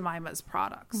Aunt Jemima's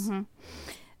products.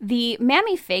 Mm-hmm. The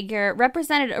mammy figure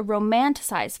represented a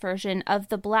romanticized version of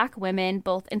the black women,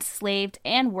 both enslaved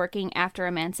and working after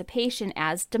emancipation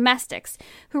as domestics,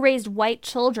 who raised white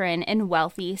children in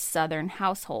wealthy Southern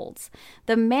households.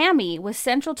 The mammy was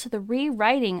central to the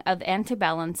rewriting of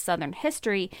antebellum Southern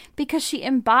history because she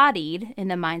embodied, in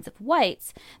the minds of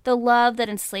whites, the love that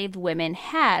enslaved women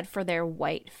had for their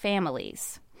white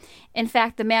families. In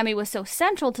fact, the mammy was so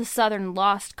central to Southern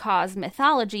lost cause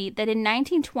mythology that in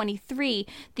 1923,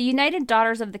 the United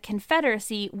Daughters of the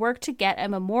Confederacy worked to get a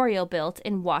memorial built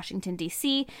in Washington,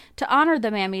 D.C. to honor the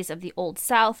mammies of the Old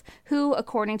South, who,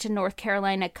 according to North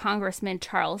Carolina Congressman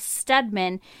Charles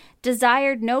Stedman,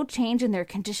 desired no change in their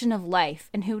condition of life,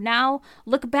 and who now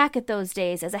look back at those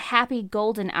days as a happy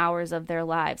golden hours of their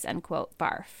lives, end quote,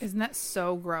 barf. Isn't that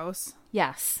so gross?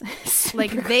 Yes.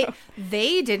 Like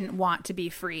they didn't want to be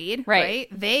freed, right?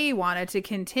 They wanted to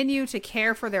continue to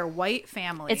care for their white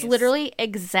families. It's literally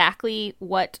exactly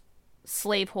what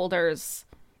slaveholders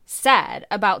said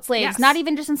about slaves. Yes. Not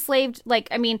even just enslaved, like,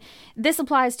 I mean, this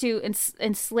applies to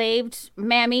enslaved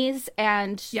mammies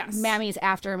and Yes. mammies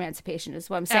after emancipation is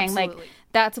what I'm saying. Absolutely.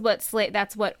 Like,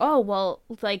 that's what, oh, well,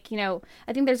 like, you know,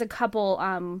 I think there's a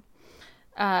couple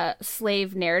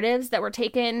slave narratives that were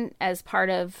taken as part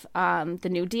of the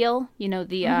New Deal, you know,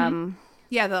 the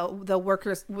the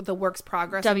Works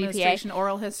Progress WPA. Administration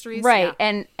oral histories, right?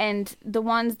 Yeah. And the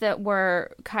ones that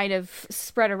were kind of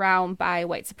spread around by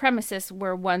white supremacists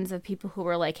were ones of people who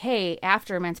were like, hey,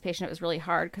 after emancipation it was really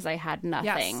hard because I had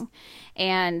nothing. Yes.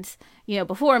 And you know,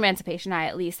 before emancipation I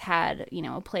at least had, you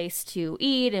know, a place to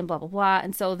eat and blah blah blah.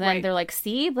 And so then they're like,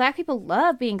 see, black people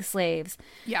love being slaves.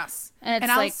 Yes. And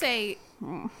it's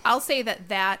I'll say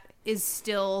that is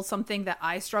still something that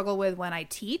I struggle with when I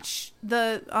teach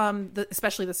the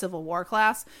especially the Civil War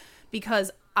class, because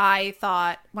I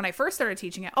thought when I first started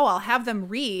teaching it, I'll have them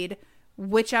read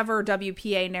whichever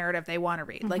WPA narrative they want to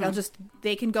read. Like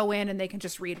they can go in and they can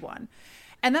just read one.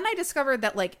 And then I discovered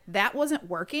that like that wasn't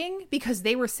working because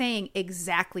they were saying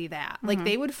exactly that. Like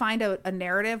they would find a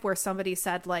narrative where somebody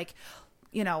said like,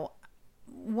 you know,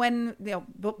 when, you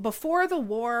know, before the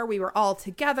war, we were all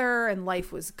together and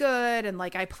life was good. And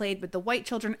like, I played with the white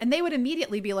children, and they would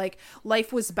immediately be like,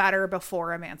 life was better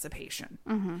before emancipation.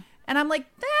 Mm-hmm. And I'm like,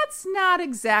 that's not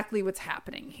exactly what's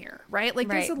happening here. Right. Like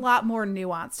there's a lot more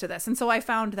nuance to this. And so I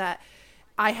found that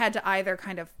I had to either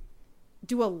kind of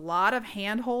do a lot of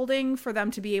hand holding for them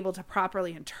to be able to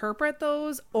properly interpret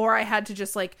those, or I had to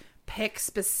just like pick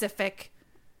specific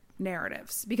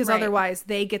narratives, because otherwise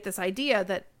they get this idea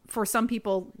that for some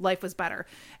people life was better.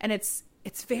 And it's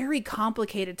very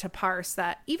complicated to parse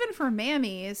that even for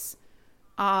mammies,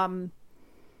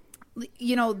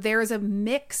 you know, there's a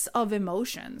mix of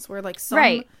emotions where like some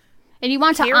and you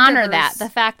want to honor that, the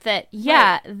fact that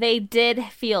they did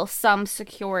feel some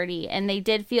security and they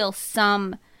did feel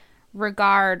some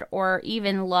regard or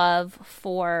even love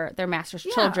for their master's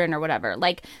children or whatever.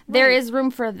 Like there is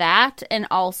room for that, and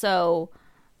also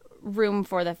room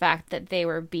for the fact that they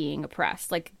were being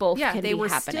oppressed. Like both can be happening. They were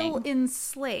still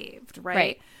enslaved,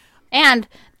 right? And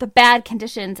the bad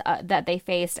conditions that they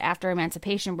faced after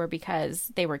emancipation were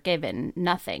because they were given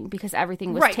nothing, because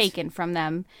everything was taken from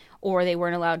them, or they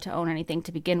weren't allowed to own anything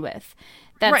to begin with.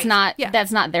 That's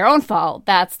not their own fault.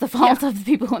 That's the fault of the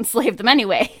people who enslaved them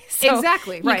anyway. So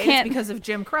exactly, right. It's because of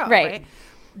Jim Crow, right?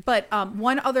 But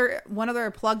one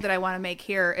other plug that I want to make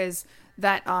here is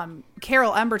that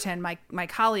Carol Emberton, my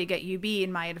colleague at UB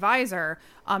and my advisor,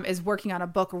 is working on a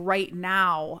book right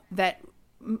now that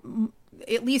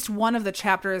at least one of the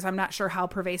chapters, I'm not sure how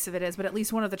pervasive it is, but at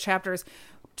least one of the chapters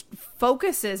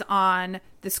focuses on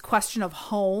this question of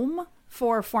home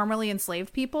for formerly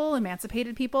enslaved people,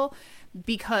 emancipated people,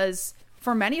 because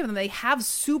for many of them, they have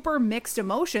super mixed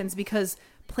emotions because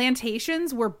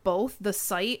plantations were both the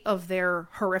site of their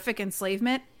horrific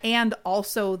enslavement and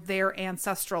also their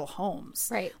ancestral homes.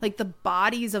 Right. Like the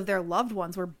bodies of their loved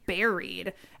ones were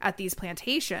buried at these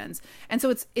plantations. And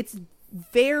so it's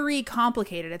very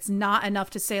complicated. It's not enough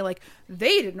to say like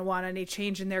they didn't want any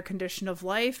change in their condition of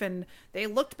life and they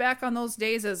looked back on those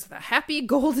days as the happy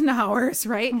golden hours,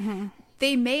 right? Mm-hmm.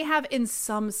 They may have in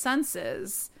some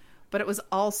senses, but it was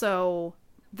also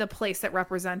the place that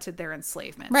represented their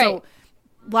enslavement. Right. So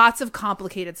lots of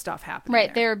complicated stuff happening.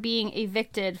 Right. They're being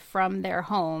evicted from their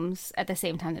homes at the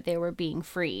same time that they were being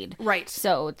freed. Right.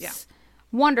 So it's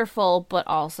wonderful, but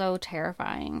also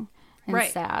terrifying and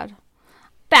sad.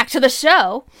 Back to the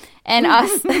show and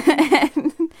us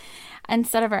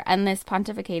instead of our endless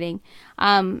pontificating.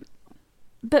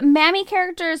 But mammy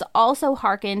characters also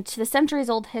hearken to the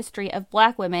centuries-old history of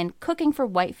black women cooking for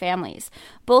white families,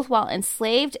 both while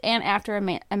emancipation and after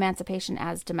emancipation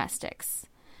as domestics.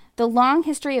 The long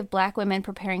history of Black women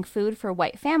preparing food for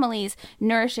white families,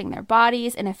 nourishing their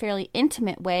bodies in a fairly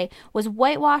intimate way, was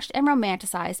whitewashed and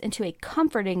romanticized into a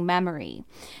comforting memory.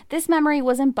 This memory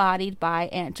was embodied by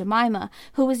Aunt Jemima,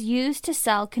 who was used to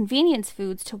sell convenience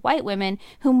foods to white women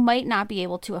who might not be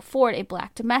able to afford a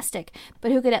Black domestic,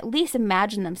 but who could at least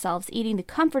imagine themselves eating the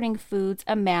comforting foods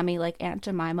a mammy like Aunt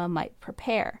Jemima might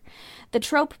prepare. The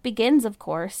trope begins, of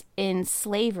course, in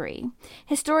slavery.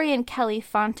 Historian Kelly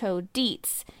Fanto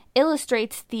Dietz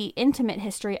illustrates the intimate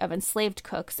history of enslaved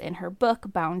cooks in her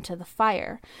book, Bound to the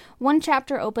Fire. One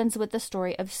chapter opens with the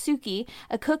story of Suki,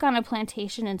 a cook on a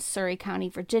plantation in Surry County,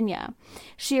 Virginia.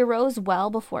 She arose well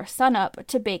before sunup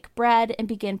to bake bread and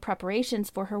begin preparations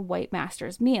for her white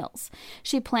master's meals.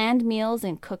 She planned meals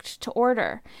and cooked to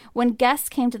order. When guests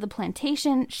came to the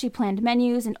plantation, she planned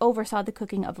menus and oversaw the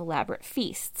cooking of elaborate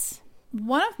feasts.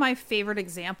 One of my favorite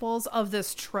examples of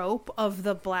this trope of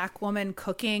the Black woman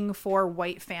cooking for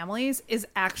white families is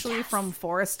actually from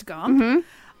Forrest Gump.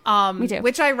 Me too.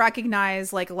 Which I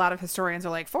recognize, like, a lot of historians are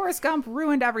like, Forrest Gump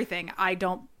ruined everything. I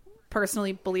don't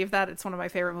personally believe that. It's one of my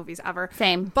favorite movies ever.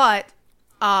 Same. But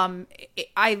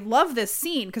I love this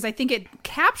scene because I think it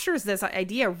captures this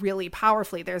idea really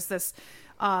powerfully. There's this,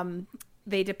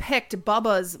 they depict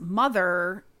Bubba's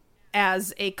mother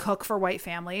as a cook for white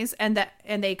families, and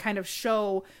they kind of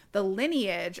show the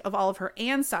lineage of all of her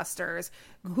ancestors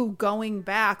who, going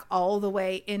back all the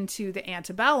way into the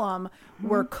antebellum,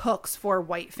 were cooks for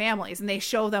white families, and they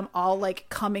show them all like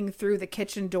coming through the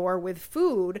kitchen door with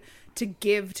food to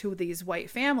give to these white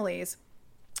families.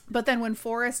 But then when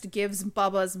Forrest gives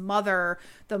Bubba's mother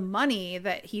the money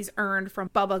that he's earned from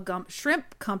Bubba Gump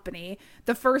Shrimp Company,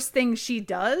 the first thing she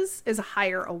does is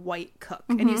hire a white cook.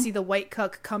 And you see the white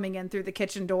cook coming in through the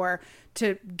kitchen door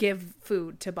to give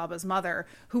food to Bubba's mother,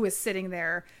 who is sitting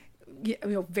there, you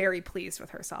know, very pleased with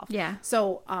herself. Yeah.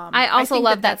 So I also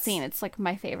love that scene. It's like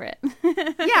my favorite.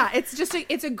 Yeah, it's just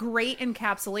it's a great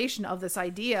encapsulation of this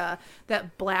idea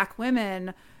that Black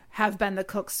women have been the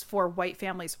cooks for white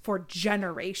families for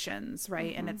generations,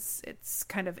 right? And it's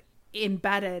kind of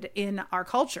embedded in our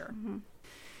culture.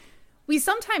 We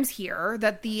sometimes hear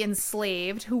that the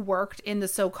enslaved who worked in the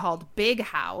so-called big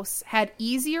house had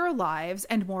easier lives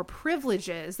and more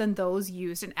privileges than those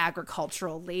used in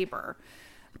agricultural labor.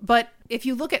 But if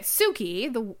you look at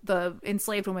Suki, the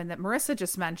enslaved woman that Marissa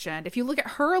just mentioned, if you look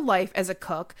at her life as a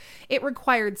cook, it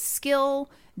required skill,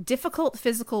 difficult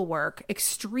physical work,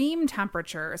 extreme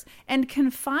temperatures, and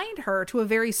confined her to a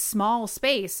very small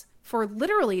space for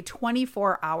literally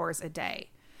 24 hours a day.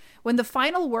 When the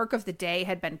final work of the day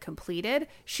had been completed,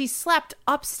 she slept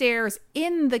upstairs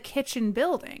in the kitchen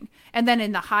building. And then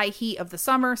in the high heat of the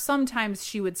summer, sometimes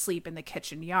she would sleep in the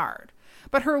kitchen yard.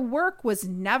 But her work was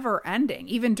never ending,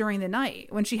 even during the night,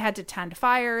 when she had to tend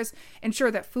fires,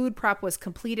 ensure that food prep was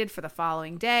completed for the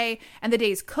following day, and the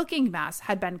day's cooking mess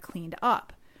had been cleaned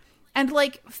up. And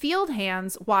like field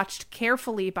hands watched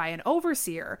carefully by an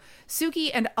overseer,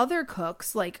 Suki and other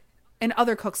cooks like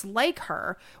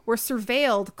her were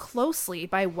surveilled closely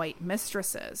by white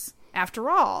mistresses. After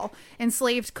all,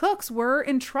 enslaved cooks were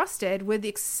entrusted with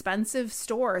expensive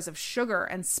stores of sugar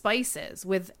and spices,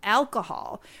 with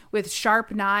alcohol, with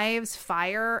sharp knives,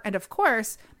 fire, and of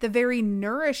course, the very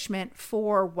nourishment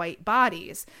for white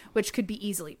bodies, which could be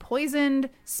easily poisoned,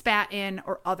 spat in,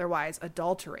 or otherwise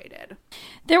adulterated.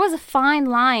 There was a fine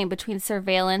line between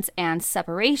surveillance and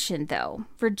separation, though.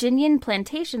 Virginian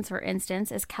plantations, for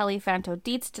instance, as Kelly Fanto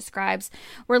Dietz describes,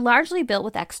 were largely built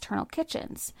with external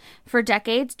kitchens. For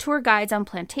decades, tour guides on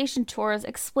plantation tours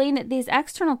explain that these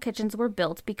external kitchens were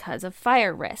built because of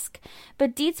fire risk.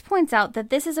 But Dietz points out that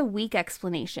this is a weak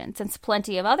explanation, since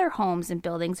plenty of other homes and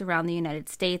buildings around the United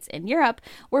States and Europe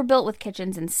were built with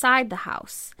kitchens inside the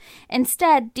house.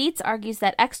 Instead, Dietz argues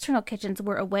that external kitchens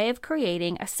were a way of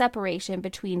creating a separation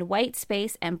between white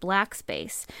space and black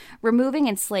space, removing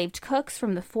enslaved cooks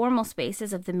from the formal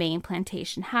spaces of the main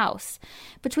plantation house.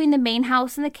 Between the main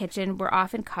house and the kitchen were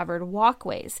often covered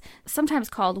walkways, sometimes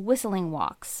called whistling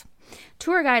walks.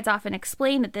 Tour guides often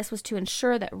explain that this was to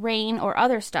ensure that rain or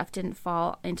other stuff didn't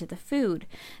fall into the food.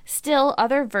 Still,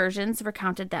 other versions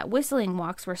recounted that whistling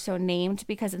walks were so named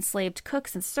because enslaved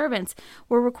cooks and servants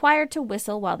were required to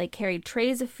whistle while they carried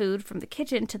trays of food from the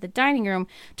kitchen to the dining room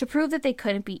to prove that they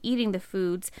couldn't be eating the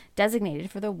foods designated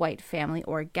for the white family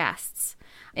or guests.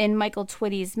 In Michael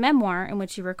Twitty's memoir, in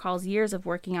which he recalls years of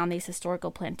working on these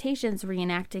historical plantations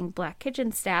reenacting black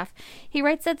kitchen staff, he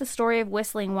writes that the story of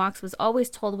whistling walks was always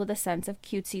told with a sense of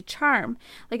cutesy charm,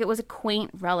 like it was a quaint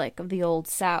relic of the Old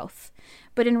South.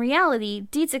 But in reality,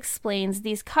 Dietz explains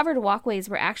these covered walkways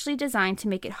were actually designed to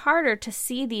make it harder to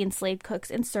see the enslaved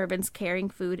cooks and servants carrying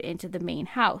food into the main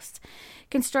house.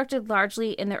 Constructed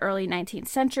largely in the early 19th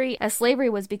century, as slavery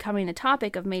was becoming the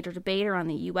topic of major debate around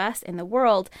the U.S. and the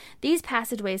world, these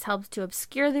passageways helped to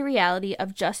obscure the reality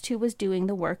of just who was doing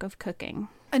the work of cooking.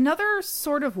 Another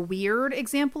sort of weird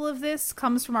example of this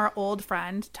comes from our old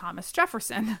friend Thomas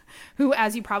Jefferson, who,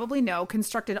 as you probably know,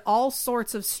 constructed all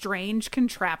sorts of strange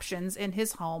contraptions in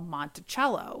his home,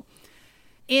 Monticello.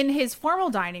 In his formal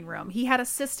dining room, he had a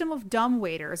system of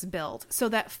dumbwaiters built so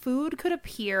that food could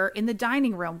appear in the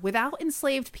dining room without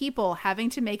enslaved people having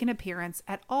to make an appearance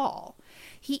at all.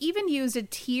 He even used a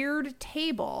tiered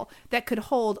table that could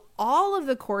hold all of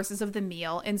the courses of the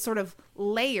meal in sort of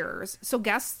layers, so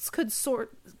guests could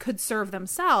serve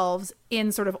themselves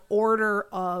in sort of order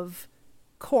of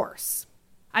course.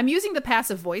 I'm using the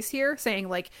passive voice here, saying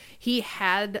like he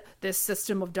had this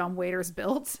system of dumbwaiters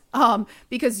built,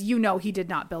 because he did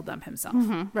not build them himself,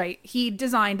 right? He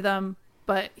designed them,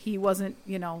 but he wasn't,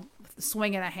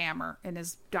 swinging a hammer in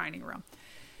his dining room.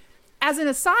 As an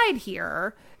aside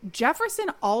here, Jefferson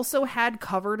also had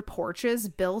covered porches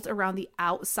built around the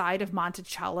outside of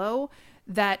Monticello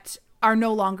that are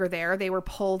no longer there. They were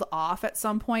pulled off at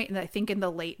some point, and I think in the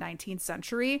late 19th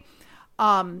century.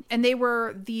 And they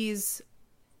were these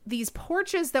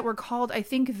porches that were called, I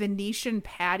think, Venetian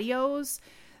patios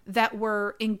that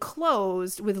were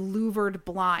enclosed with louvered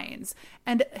blinds.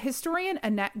 And historian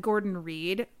Annette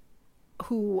Gordon-Reed,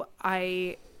 who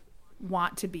I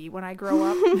want to be when I grow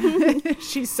up,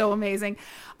 she's so amazing.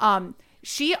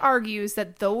 She argues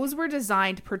that those were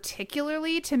designed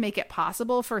particularly to make it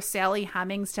possible for Sally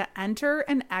Hemings to enter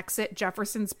and exit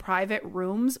Jefferson's private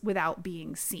rooms without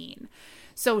being seen.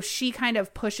 So she kind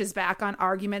of pushes back on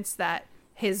arguments that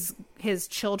his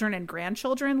children and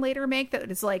grandchildren later make, that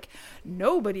it's like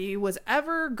nobody was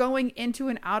ever going into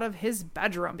and out of his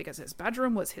bedroom because his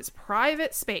bedroom was his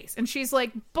private space. And she's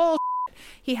like, bullshit.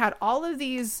 He had all of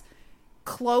these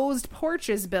closed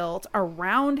porches built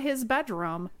around his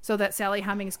bedroom so that Sally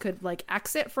Hemings could like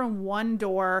exit from one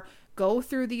door, go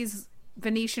through these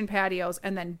Venetian patios,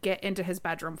 and then get into his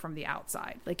bedroom from the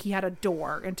outside. Like he had a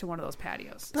door into one of those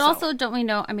patios. But also, don't we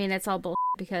know, I mean, it's all bullshit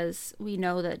because we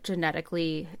know that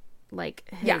genetically, like,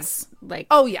 yes.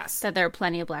 That there are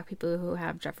plenty of black people who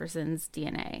have Jefferson's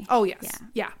DNA. Oh, yes.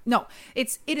 Yeah. No,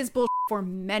 it is bullshit for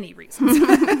many reasons.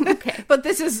 Okay. But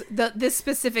this is this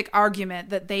specific argument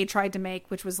that they tried to make,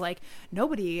 which was like,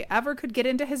 nobody ever could get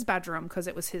into his bedroom because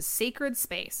it was his sacred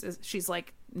space. She's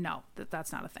like, no,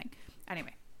 that's not a thing.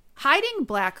 Anyway. Hiding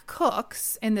black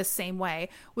cooks in this same way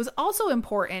was also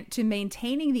important to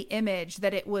maintaining the image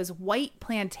that it was white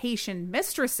plantation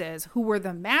mistresses who were the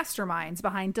masterminds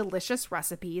behind delicious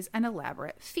recipes and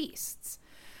elaborate feasts.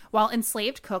 While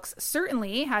enslaved cooks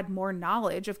certainly had more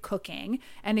knowledge of cooking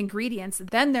and ingredients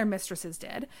than their mistresses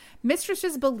did,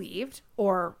 mistresses believed,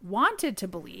 or wanted to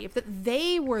believe, that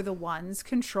they were the ones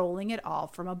controlling it all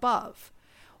from above.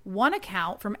 One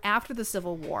account from after the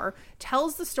Civil War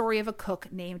tells the story of a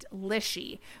cook named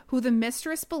Lishy, who the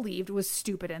mistress believed was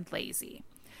stupid and lazy.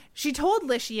 She told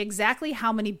Lishy exactly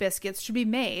how many biscuits should be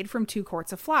made from 2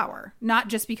 quarts of flour, not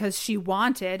just because she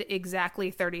wanted exactly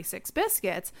 36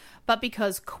 biscuits, but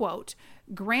because, quote,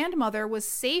 grandmother was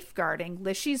safeguarding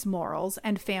Lishy's morals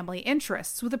and family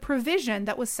interests with a provision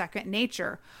that was second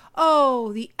nature.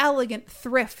 Oh, the elegant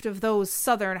thrift of those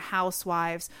Southern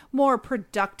housewives, more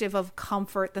productive of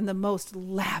comfort than the most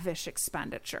lavish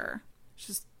expenditure. It's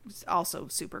just also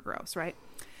super gross, right?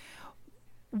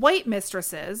 White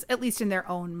mistresses, at least in their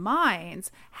own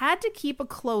minds, had to keep a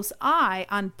close eye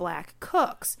on black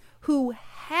cooks who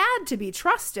had to be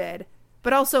trusted,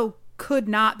 but also could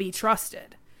not be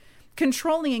trusted.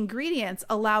 Controlling ingredients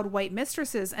allowed white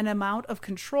mistresses an amount of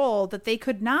control that they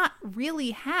could not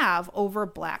really have over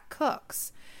black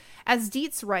cooks. As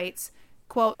Dietz writes,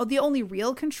 quote, the only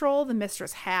real control the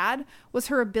mistress had was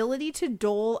her ability to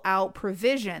dole out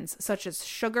provisions such as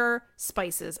sugar,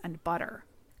 spices, and butter.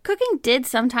 Cooking did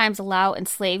sometimes allow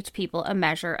enslaved people a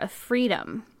measure of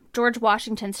freedom. George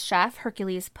Washington's chef,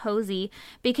 Hercules Posey,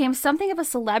 became something of a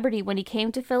celebrity when he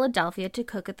came to Philadelphia to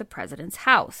cook at the president's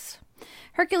house.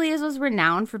 Hercules was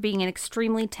renowned for being an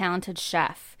extremely talented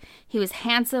chef. He was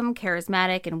handsome,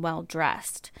 charismatic, and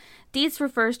well-dressed. Dietz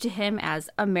refers to him as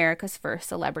America's first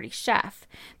celebrity chef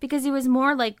because he was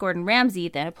more like Gordon Ramsay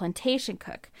than a plantation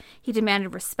cook. He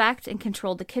demanded respect and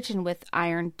controlled the kitchen with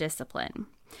iron discipline.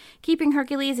 Keeping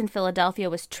Hercules in Philadelphia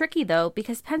was tricky, though,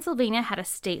 because Pennsylvania had a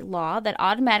state law that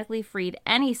automatically freed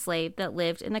any slave that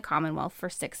lived in the Commonwealth for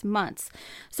 6 months.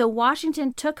 So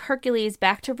Washington took Hercules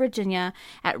back to Virginia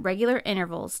at regular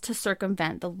intervals to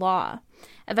circumvent the law.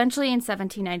 Eventually, in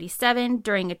 1797,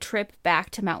 during a trip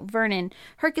back to Mount Vernon,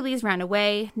 Hercules ran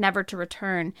away, never to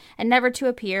return, and never to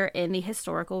appear in the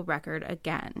historical record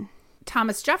again.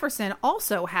 Thomas Jefferson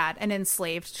also had an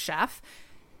enslaved chef,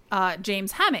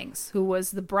 James Hemings, who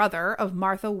was the brother of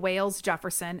Martha Wales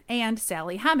Jefferson and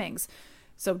Sally Hemings,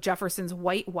 so Jefferson's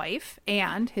white wife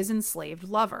and his enslaved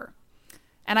lover.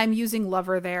 And I'm using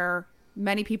lover there.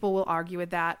 Many people will argue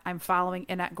with that. I'm following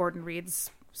Annette Gordon Reed's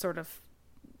sort of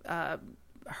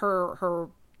her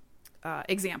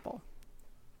example.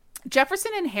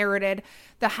 Jefferson inherited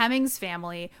the Hemings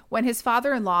family when his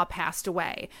father-in-law passed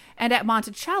away, and at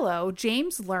Monticello,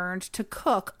 James learned to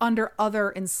cook under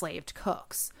other enslaved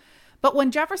cooks. But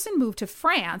when Jefferson moved to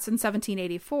France in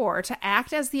 1784 to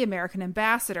act as the American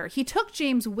ambassador, he took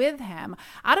James with him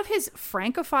out of his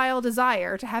Francophile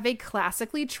desire to have a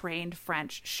classically trained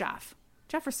French chef.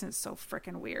 Jefferson is so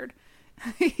freaking weird.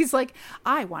 He's like,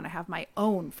 I want to have my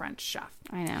own French chef.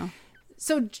 I know.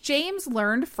 So James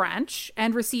learned French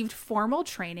and received formal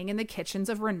training in the kitchens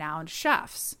of renowned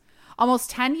chefs. Almost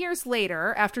 10 years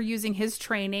later, after using his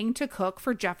training to cook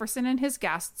for Jefferson and his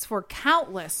guests for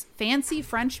countless fancy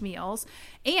French meals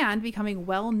and becoming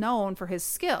well known for his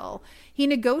skill, he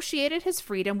negotiated his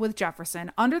freedom with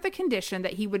Jefferson under the condition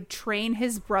that he would train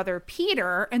his brother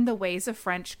Peter in the ways of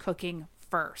French cooking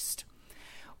first.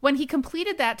 When he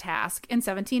completed that task in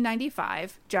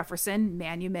 1795, Jefferson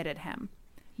manumitted him.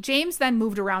 James then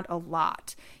moved around a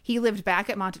lot. He lived back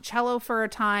at Monticello for a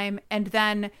time, and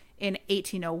then in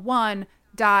 1801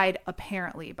 died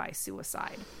apparently by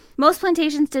suicide. Most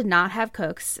plantations did not have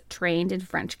cooks trained in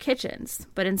French kitchens,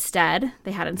 but instead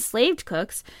they had enslaved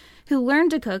cooks who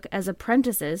learned to cook as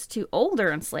apprentices to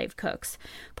older enslaved cooks,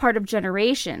 part of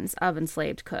generations of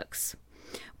enslaved cooks.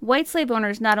 White slave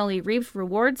owners not only reaped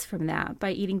rewards from that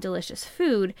by eating delicious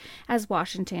food, as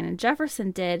Washington and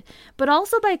Jefferson did, but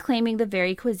also by claiming the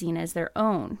very cuisine as their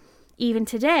own. Even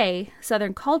today,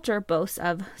 Southern culture boasts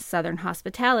of Southern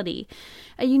hospitality,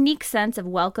 a unique sense of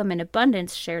welcome and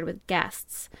abundance shared with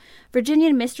guests.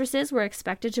 Virginian mistresses were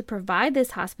expected to provide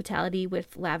this hospitality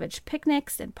with lavish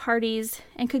picnics and parties,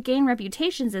 and could gain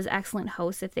reputations as excellent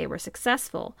hosts if they were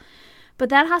successful. But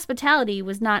that hospitality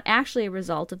was not actually a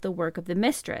result of the work of the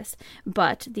mistress,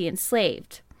 but the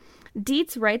enslaved.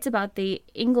 Dietz writes about the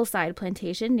Ingleside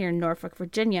plantation near Norfolk,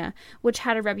 Virginia, which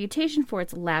had a reputation for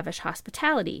its lavish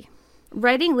hospitality.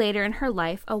 Writing later in her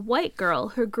life, a white girl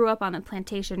who grew up on the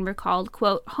plantation recalled,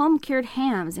 quote, home-cured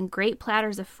hams and great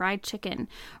platters of fried chicken,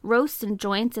 roasts and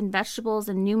joints and vegetables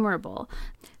innumerable,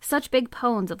 such big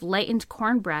pones of lightened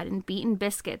cornbread and beaten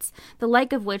biscuits, the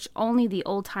like of which only the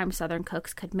old-time Southern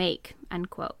cooks could make, end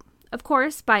quote. Of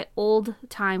course, by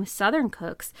old-time Southern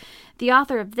cooks, the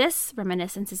author of this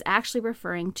reminiscence is actually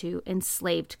referring to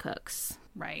enslaved cooks.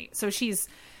 Right. So she's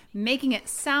making it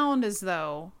sound as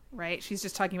though, right, she's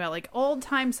just talking about like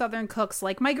old-time Southern cooks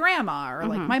like my grandma or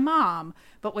like my mom.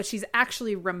 But what she's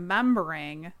actually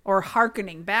remembering or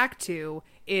hearkening back to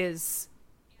is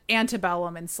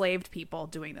antebellum enslaved people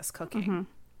doing this cooking.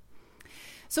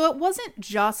 So it wasn't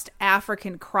just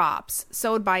African crops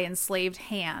sowed by enslaved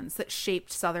hands that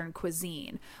shaped Southern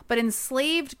cuisine, but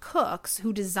enslaved cooks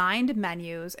who designed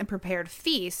menus and prepared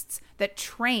feasts that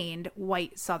trained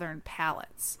white Southern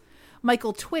palates.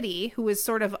 Michael Twitty, who is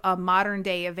sort of a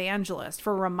modern-day evangelist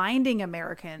for reminding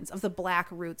Americans of the Black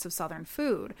roots of Southern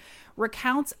food,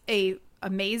 recounts a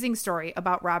amazing story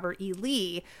about Robert E.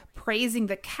 Lee praising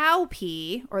the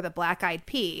cowpea, or the black-eyed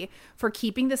pea, for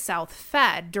keeping the South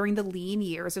fed during the lean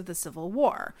years of the Civil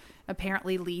War.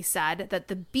 Apparently, Lee said that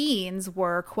the beans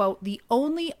were, quote, the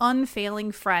only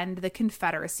unfailing friend the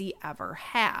Confederacy ever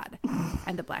had.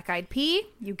 And the black-eyed pea,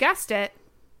 you guessed it,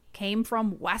 came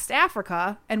from West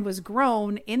Africa and was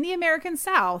grown in the American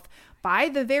South by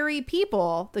the very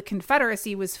people the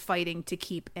Confederacy was fighting to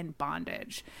keep in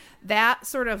bondage. That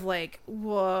sort of like,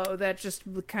 whoa, that just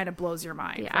kind of blows your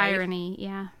mind. The right? irony,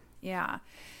 yeah. Yeah.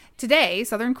 Today,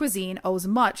 Southern cuisine owes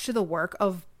much to the work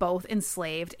of both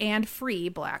enslaved and free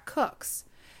Black cooks.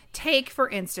 Take, for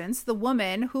instance, the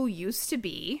woman who used to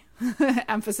be,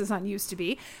 emphasis on used to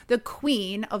be, the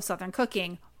queen of Southern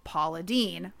cooking, Paula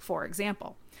Deen, for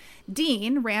example.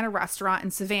 Deen ran a restaurant in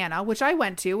Savannah, which I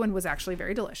went to and was actually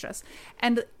very delicious,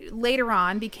 and later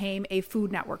on became a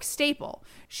Food Network staple.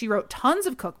 She wrote tons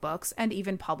of cookbooks and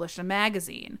even published a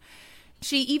magazine.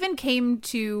 She even came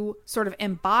to sort of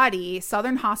embody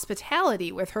Southern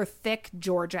hospitality with her thick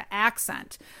Georgia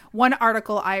accent. One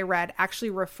article I read actually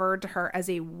referred to her as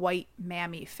a white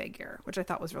mammy figure, which I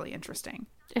thought was really interesting.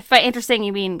 If by interesting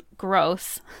you mean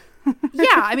gross. Yeah,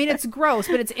 I mean, it's gross,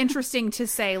 but it's interesting to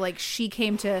say, like, she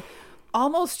came to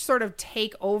almost sort of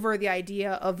take over the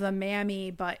idea of the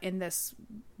mammy, but in this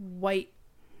white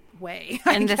way.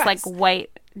 In this, like,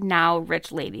 white, now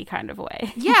rich lady kind of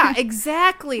way. Yeah,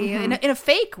 exactly. In a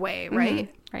fake way,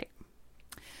 right? Right.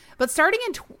 But starting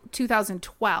in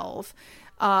 2012,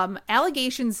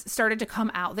 allegations started to come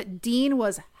out that Dean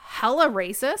was hella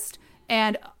racist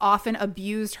and often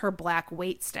abused her black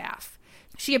waitstaff.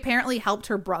 She apparently helped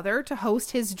her brother to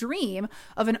host his dream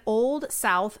of an Old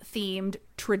South-themed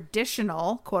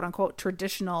traditional, quote-unquote,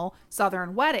 traditional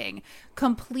Southern wedding,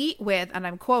 complete with, and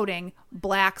I'm quoting,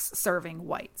 blacks serving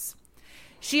whites.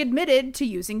 She admitted to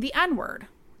using the N-word.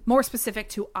 More specific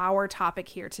to our topic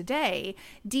here today,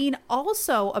 Dean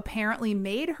also apparently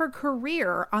made her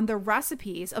career on the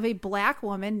recipes of a black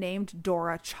woman named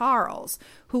Dora Charles,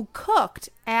 who cooked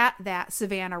at that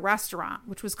Savannah restaurant,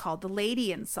 which was called the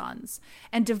Lady and Sons,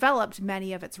 and developed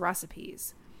many of its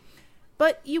recipes.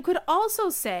 But you could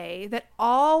also say that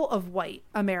all of white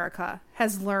America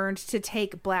has learned to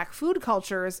take black food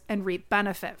cultures and reap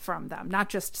benefit from them, not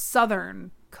just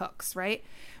Southern cooks, right?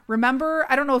 Remember,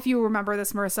 I don't know if you remember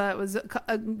this, Marissa, it was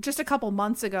just a couple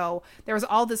months ago, there was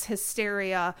all this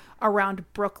hysteria around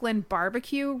Brooklyn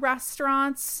barbecue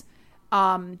restaurants.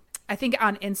 I think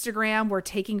on Instagram, we're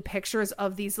taking pictures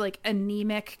of these like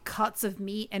anemic cuts of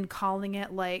meat and calling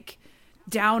it like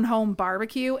down home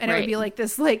barbecue. And It would be like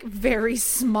this like very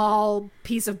small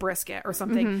piece of brisket or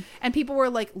something. And people were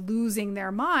like losing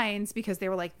their minds because they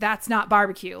were like, that's not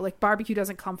barbecue. Like barbecue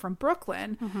doesn't come from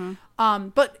Brooklyn.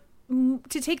 But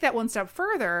to take that one step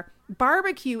further,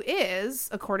 barbecue is,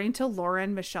 according to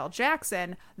Lauren Michelle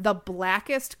Jackson, the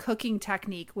blackest cooking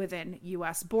technique within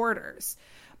U.S. borders.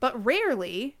 But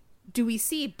rarely do we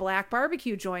see black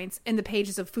barbecue joints in the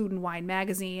pages of Food and Wine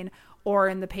magazine or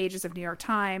in the pages of New York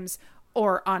Times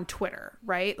or on Twitter,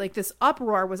 right? Like this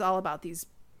uproar was all about these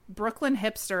Brooklyn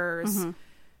hipsters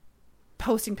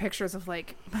posting pictures of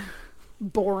like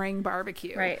boring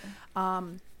barbecue. Right.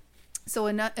 So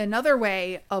another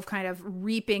way of kind of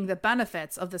reaping the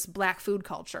benefits of this black food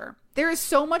culture. There is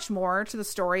so much more to the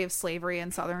story of slavery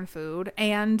and Southern food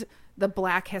and the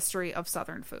black history of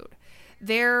Southern food.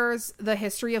 There's the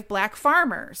history of black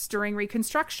farmers during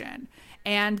Reconstruction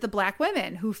and the black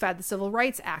women who fed the civil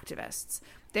rights activists.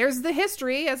 There's the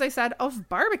history, as I said, of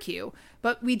barbecue,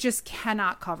 but we just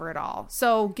cannot cover it all.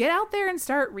 So get out there and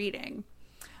start reading.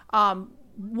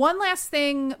 One last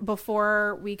thing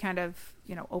before we kind of,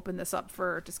 open this up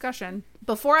for discussion.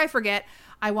 Before I forget,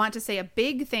 I want to say a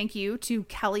big thank you to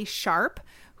Kelly Sharp,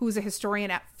 who's a historian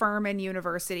at Furman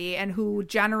University and who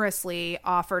generously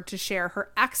offered to share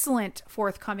her excellent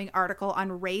forthcoming article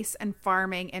on race and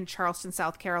farming in Charleston,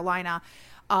 South Carolina,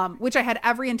 which I had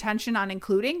every intention on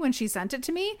including when she sent it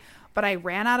to me, but I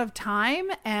ran out of time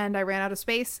and I ran out of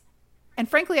space. And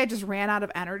frankly, I just ran out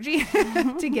of energy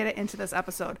to get it into this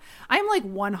episode. I'm like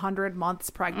 100 months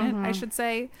pregnant, I should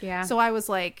say. Yeah. So I was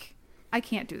like, I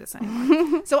can't do this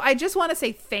anymore. So I just want to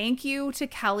say thank you to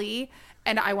Kelly.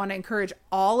 And I want to encourage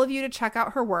all of you to check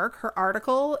out her work. Her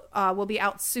article will be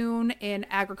out soon in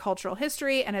Agricultural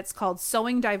History, and it's called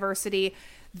Sowing Diversity,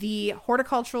 the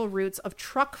Horticultural Roots of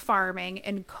Truck Farming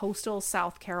in Coastal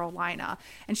South Carolina.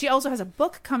 And she also has a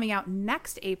book coming out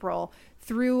next April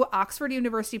through Oxford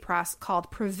University Press called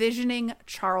Provisioning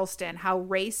Charleston, How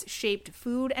Race Shaped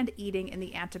Food and Eating in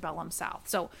the Antebellum South.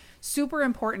 So super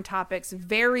important topics,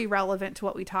 very relevant to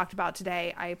what we talked about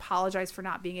today. I apologize for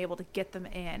not being able to get them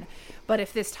in. But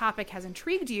if this topic has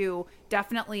intrigued you,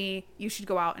 definitely you should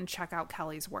go out and check out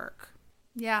Kelly's work.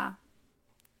 Yeah.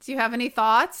 Do you have any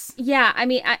thoughts? Yeah, I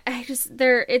mean, I just,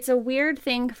 it's a weird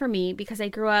thing for me because I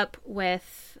grew up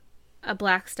with a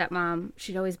black stepmom.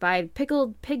 She'd always buy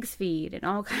pickled pig's feet and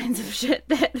all kinds of shit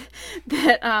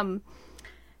that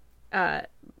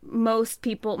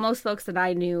most folks that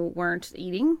I knew weren't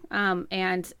eating.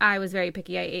 And I was very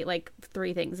picky. I ate like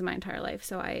 3 things in my entire life.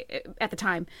 So at the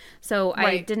time,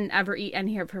 I didn't ever eat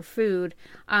any of her food.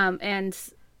 And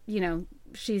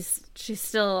she's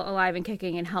still alive and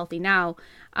kicking and healthy now.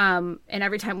 And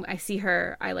every time I see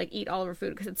her, I like eat all of her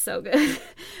food because it's so good.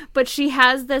 But she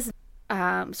has this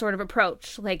sort of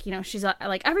approach, like, she's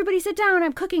like, everybody sit down,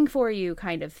 I'm cooking for you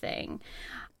kind of thing.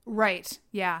 Right.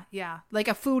 Yeah. Like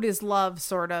a food is love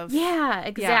sort of. Yeah,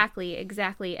 exactly.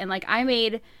 And like I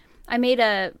made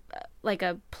a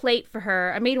plate for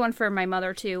her. I made one for my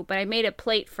mother too, but I made a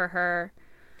plate for her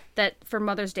that for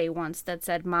Mother's Day once that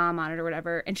said mom on it or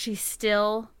whatever, and she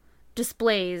still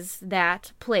displays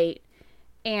that plate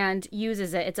and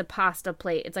uses it. It's a pasta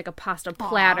plate. It's like a pasta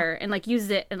platter. And like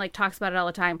uses it and like talks about it all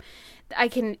the time. I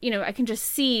can just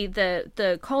see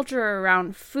the culture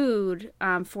around food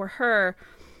for her.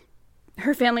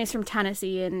 Her family's from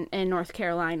Tennessee and North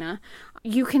Carolina.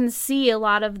 You can see a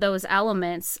lot of those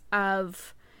elements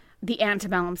of the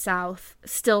antebellum South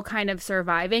still kind of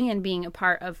surviving and being a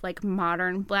part of like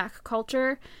modern Black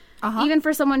culture. Even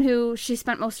for someone who she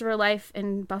spent most of her life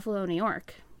in Buffalo, New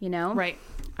York, you know? Right.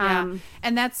 Yeah.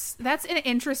 And that's an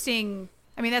interesting,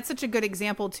 I mean, that's such a good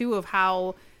example too of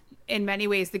how in many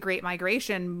ways the Great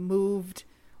Migration moved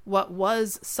what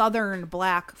was Southern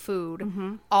Black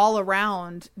food all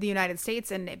around the United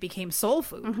States, and it became soul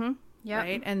food.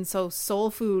 Right. And so soul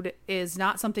food is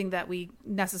not something that we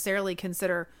necessarily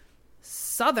consider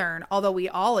Southern, although we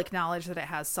all acknowledge that it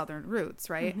has Southern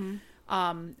roots. Right.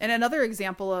 And another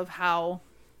example of how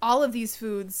all of these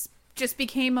foods just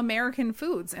became American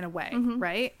foods in a way.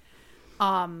 Right.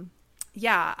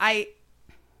 Yeah. I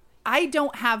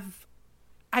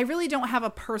really don't have a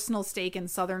personal stake in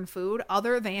Southern food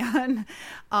other than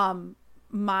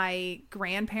my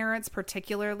grandparents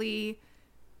particularly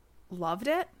loved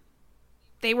it.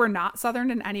 They were not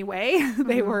Southern in any way.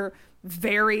 They were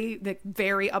very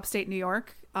upstate New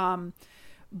York.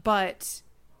 But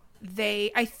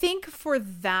I think for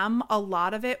them, a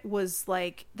lot of it was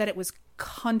like that it was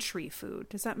country food.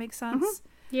 Does that make sense?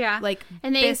 Yeah. Like,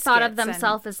 and they thought of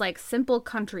themselves as like simple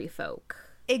country folk.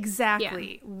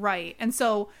 Exactly. Yeah. Right. And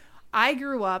so I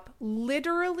grew up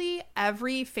literally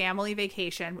every family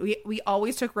vacation. We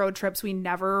always took road trips. We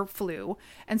never flew.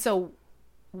 And so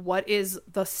what is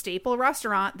the staple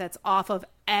restaurant that's off of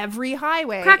every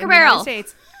highway Cracker in Barrel. the United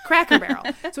States? Cracker Barrel.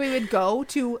 So we'd go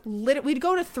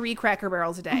to 3 Cracker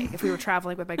Barrels a day if we were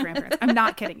traveling with my grandparents. I'm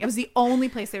not kidding. It was the only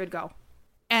place they would go.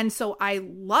 And so I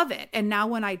love it. And now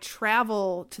when I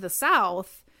travel to the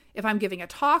South, if I'm giving a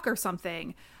talk or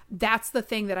something, that's the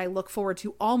thing that I look forward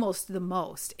to almost the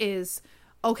most is,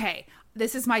 okay,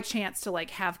 this is my chance to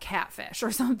like have catfish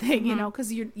or something, you know,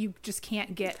 because you just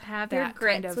can't get have that your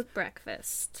grits kind of with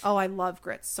breakfast. Oh, I love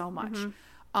grits so much.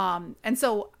 And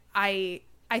so I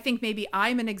think maybe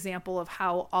I'm an example of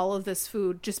how all of this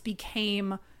food just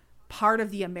became part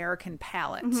of the American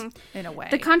palate in a way.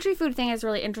 The country food thing is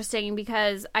really interesting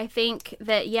because I think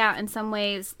that, yeah, in some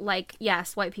ways, like,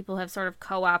 yes, white people have sort of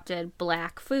co-opted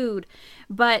Black food,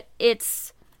 but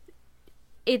it's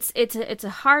a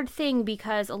hard thing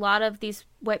because a lot of these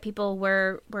white people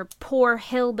were poor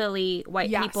hillbilly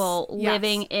white people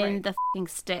living in the f***ing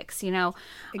sticks, you know?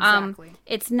 Exactly.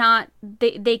 It's not,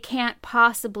 they can't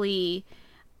possibly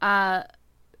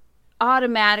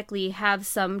automatically have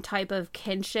some type of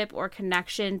kinship or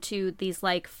connection to these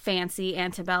like fancy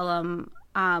antebellum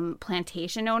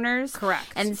plantation owners.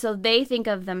 Correct. And so they think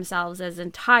of themselves as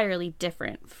entirely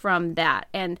different from that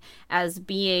and as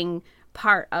being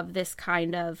part of this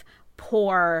kind of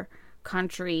poor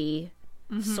country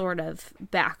sort of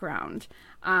background.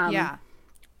 Yeah.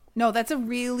 No, that's a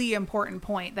really important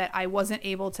point that I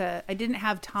didn't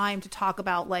have time to talk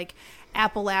about like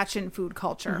Appalachian food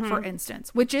culture, for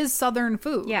instance, which is Southern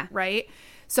food, right?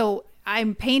 So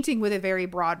I'm painting with a very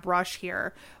broad brush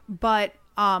here, but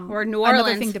or New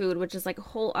Orleans food, which is like a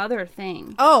whole other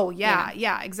thing. Oh,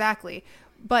 yeah, exactly.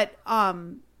 But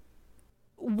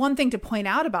one thing to point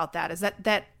out about that is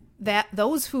that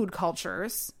those food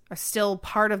cultures are still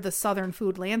part of the Southern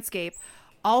food landscape,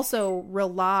 also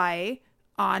rely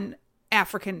on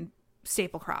African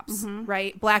staple crops,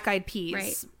 right? Black-eyed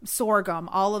peas, sorghum,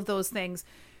 all of those things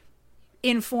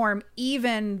inform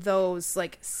even those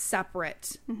like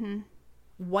separate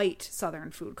white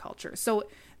Southern food culture. So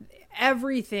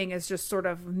everything is just sort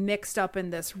of mixed up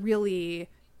in this really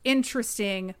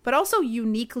interesting, but also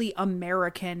uniquely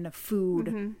American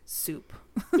food soup.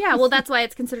 Yeah, well, that's why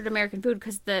it's considered American food,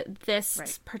 because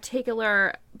this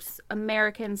particular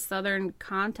American Southern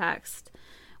context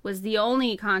was the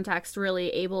only context really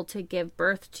able to give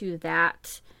birth to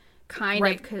that kind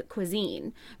of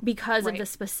cuisine because of the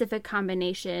specific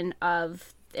combination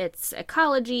of its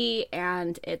ecology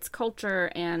and its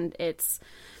culture and its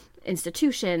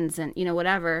institutions and, you know,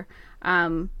 whatever.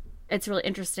 It's really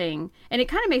interesting. And it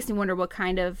kind of makes me wonder what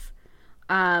kind of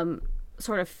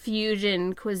sort of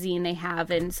fusion cuisine they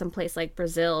have in some place like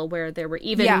Brazil, where there were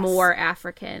even more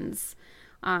Africans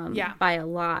by a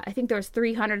lot. I think there was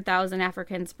 300,000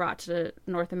 Africans brought to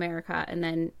North America and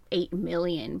then 8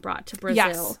 million brought to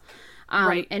Brazil.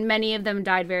 And many of them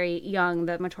died very young.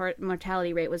 The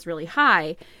mortality rate was really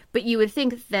high. But you would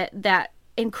think that that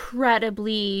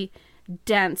incredibly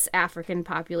dense African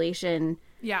population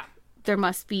Yeah. there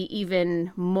must be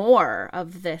even more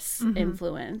of this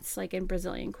influence, like in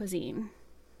Brazilian cuisine.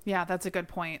 Yeah, that's a good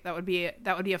point. That would be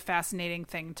a fascinating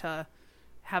thing to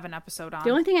have an episode on. The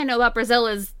only thing I know about Brazil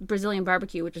is Brazilian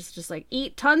barbecue, which is just like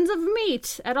eat tons of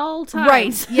meat at all times.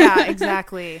 Right. Yeah,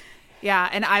 exactly. Yeah,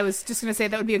 and I was just going to say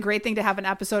that would be a great thing to have an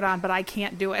episode on, but I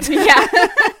can't do it. Yeah.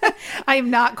 I am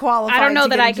not qualified. I don't know to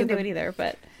that get I into can do it either,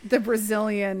 but the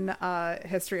Brazilian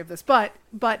history of this, but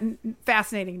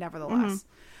fascinating nevertheless.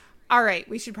 All right,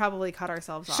 we should probably cut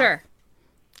ourselves off. sure.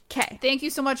 Okay. Thank you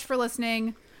so much for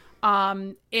listening.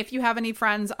 If you have any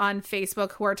friends on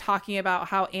Facebook who are talking about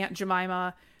how Aunt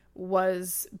Jemima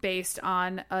was based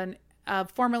on a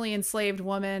formerly enslaved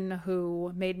woman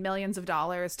who made millions of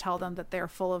dollars, tell them that they're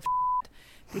full of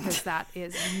because that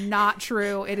is not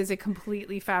true. It is a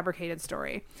completely fabricated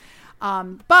story.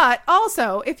 But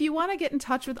also, if you want to get in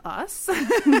touch with us,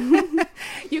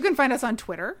 you can find us on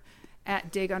Twitter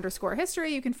at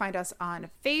dig_history. You can find us on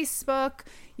Facebook.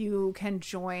 You can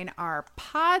join our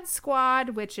Pod Squad,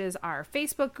 which is our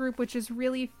Facebook group, which is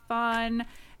really fun.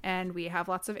 And we have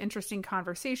lots of interesting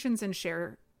conversations and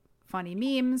share funny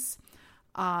memes.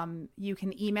 You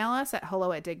can email us at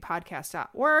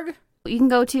hello@digpodcast.org. You can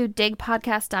go to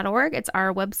digpodcast.org. It's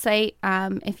our website.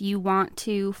 If you want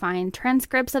to find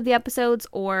transcripts of the episodes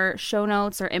or show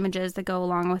notes or images that go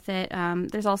along with it,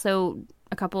 there's also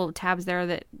a couple of tabs there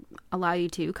that allow you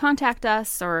to contact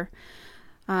us or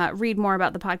read more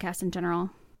about the podcast in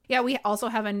general. Yeah, we also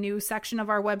have a new section of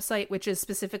our website, which is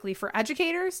specifically for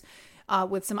educators,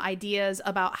 with some ideas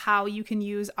about how you can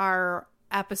use our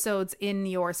episodes in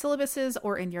your syllabuses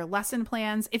or in your lesson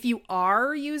plans. If you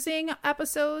are using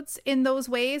episodes in those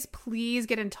ways, please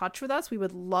get in touch with us. We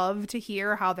would love to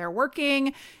hear how they're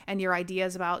working and your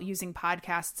ideas about using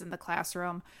podcasts in the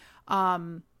classroom.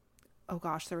 Oh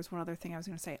gosh, there was one other thing I was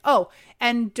going to say. Oh,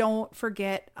 and don't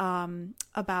forget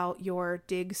about your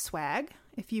Dig swag.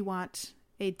 If you want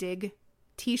a Dig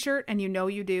t-shirt, and you know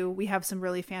you do, we have some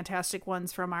really fantastic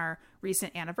ones from our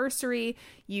recent anniversary.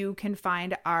 You can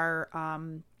find our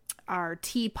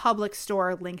T Public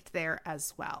store linked there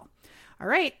as well. All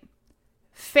right,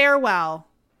 farewell.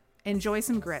 Enjoy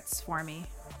some grits for me.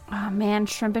 Oh man,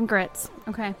 shrimp and grits.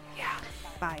 Okay. Yeah.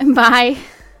 Bye. Bye.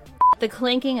 The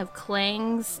clanking of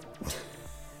clangs.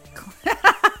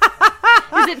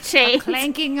 Is it chains?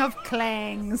 Clanking of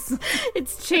clangs.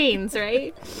 It's chains,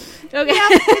 right? Okay. Yeah,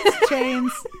 it's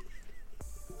chains.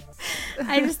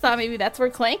 I just thought maybe that's where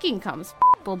clanking comes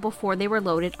from. Before they were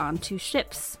loaded onto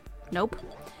ships. Nope.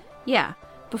 Yeah.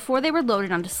 Before they were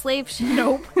loaded onto slave ships.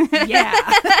 Nope. Yeah.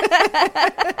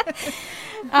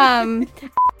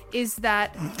 Is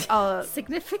that a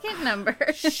significant number?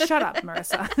 Shut up,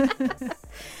 Marissa.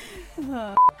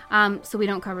 So we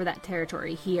don't cover that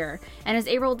territory here. And is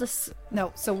April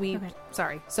No, so we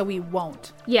sorry. So we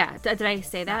won't. Yeah, did I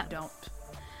say that? Don't.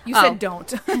 You said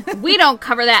don't. We don't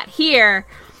cover that here.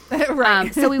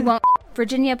 Right. So we won't.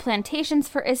 Virginia plantations,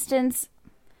 for instance.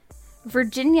 Oh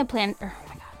my God.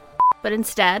 But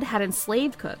instead had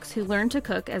enslaved cooks who learned to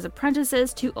cook as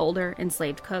apprentices to older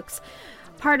enslaved cooks.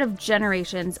 Part of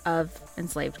generations of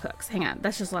enslaved cooks. Hang on.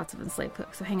 That's just lots of enslaved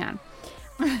cooks. So hang on.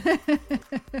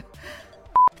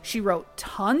 She wrote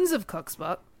tons of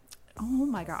cookbooks. Oh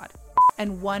my God.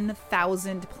 And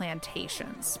 1,000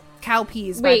 plantations.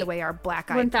 Cowpeas, by the way, are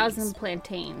black-eyed 1,000 peas.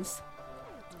 plantains.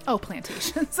 Oh,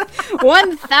 plantations.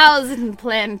 1,000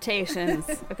 plantations.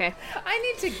 Okay. I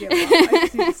need to give up. I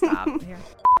just need to stop here.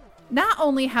 Not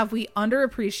only have we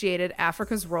underappreciated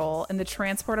Africa's role in the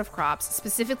transport of crops,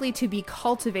 specifically to be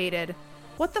cultivated.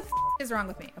 What the is wrong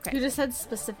with me? Okay. You just said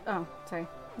specific. Oh, sorry.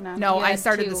 No, I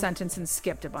started the sentence and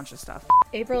skipped a bunch of stuff.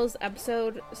 April's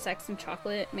episode, Sex and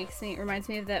Chocolate, reminds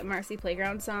me of that Marcy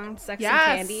Playground song, Sex Yes.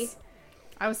 and Candy.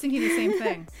 I was thinking the same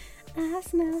thing. I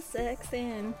smell sex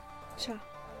and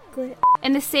chocolate.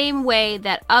 In the same way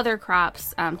that other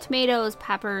crops, tomatoes,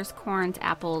 peppers, corns,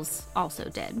 apples, also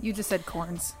did. You just said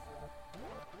corns.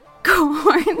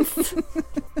 Corns.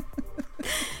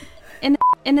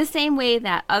 In the same way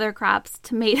that other crops,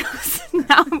 tomatoes.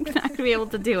 Now I'm not going to be able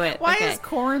to do it. Why Okay. is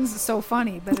corns so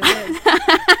funny? But it is.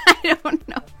 I don't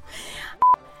know.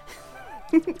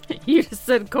 You just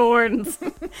said corns.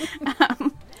 I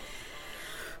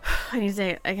need to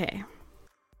say, okay.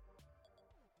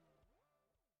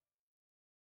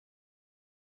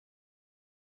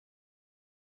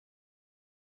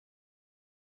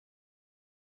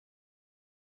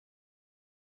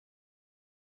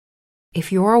 If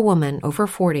you're a woman over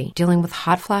 40 dealing with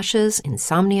hot flashes,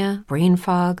 insomnia, brain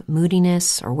fog,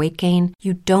 moodiness, or weight gain,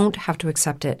 you don't have to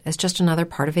accept it as just another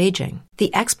part of aging.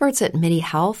 The experts at MIDI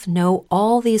Health know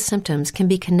all these symptoms can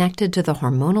be connected to the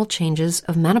hormonal changes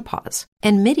of menopause.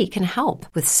 And MIDI can help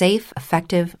with safe,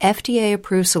 effective,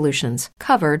 FDA-approved solutions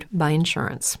covered by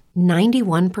insurance.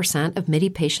 91% of MIDI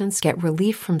patients get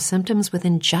relief from symptoms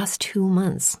within just 2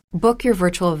 months. Book your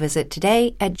virtual visit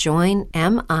today at joinmidi.com.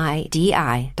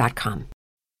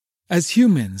 As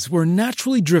humans, we're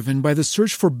naturally driven by the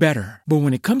search for better. But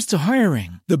when it comes to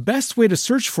hiring, the best way to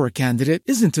search for a candidate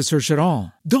isn't to search at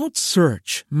all. Don't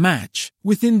search, match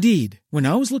with Indeed. When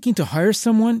I was looking to hire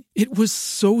someone, it was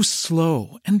so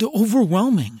slow and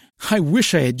overwhelming. I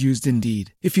wish I had used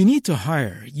Indeed. If you need to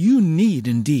hire, you need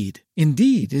Indeed.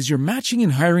 Indeed is your matching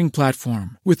and hiring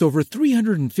platform with over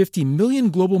 350 million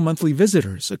global monthly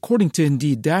visitors, according to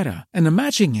Indeed data, and a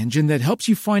matching engine that helps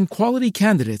you find quality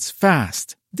candidates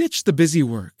fast. Ditch the busy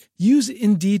work. Use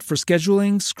Indeed for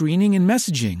scheduling, screening, and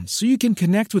messaging so you can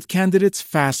connect with candidates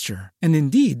faster. And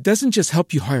Indeed doesn't just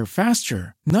help you hire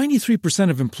faster. 93%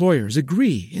 of employers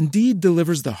agree Indeed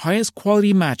delivers the highest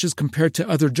quality matches compared to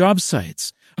other job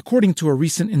sites, according to a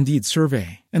recent Indeed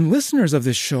survey. And listeners of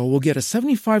this show will get a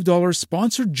 $75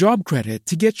 sponsored job credit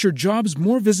to get your jobs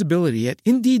more visibility at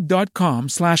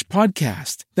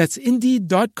Indeed.com/podcast. That's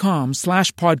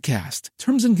Indeed.com/podcast.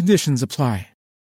 Terms and conditions apply.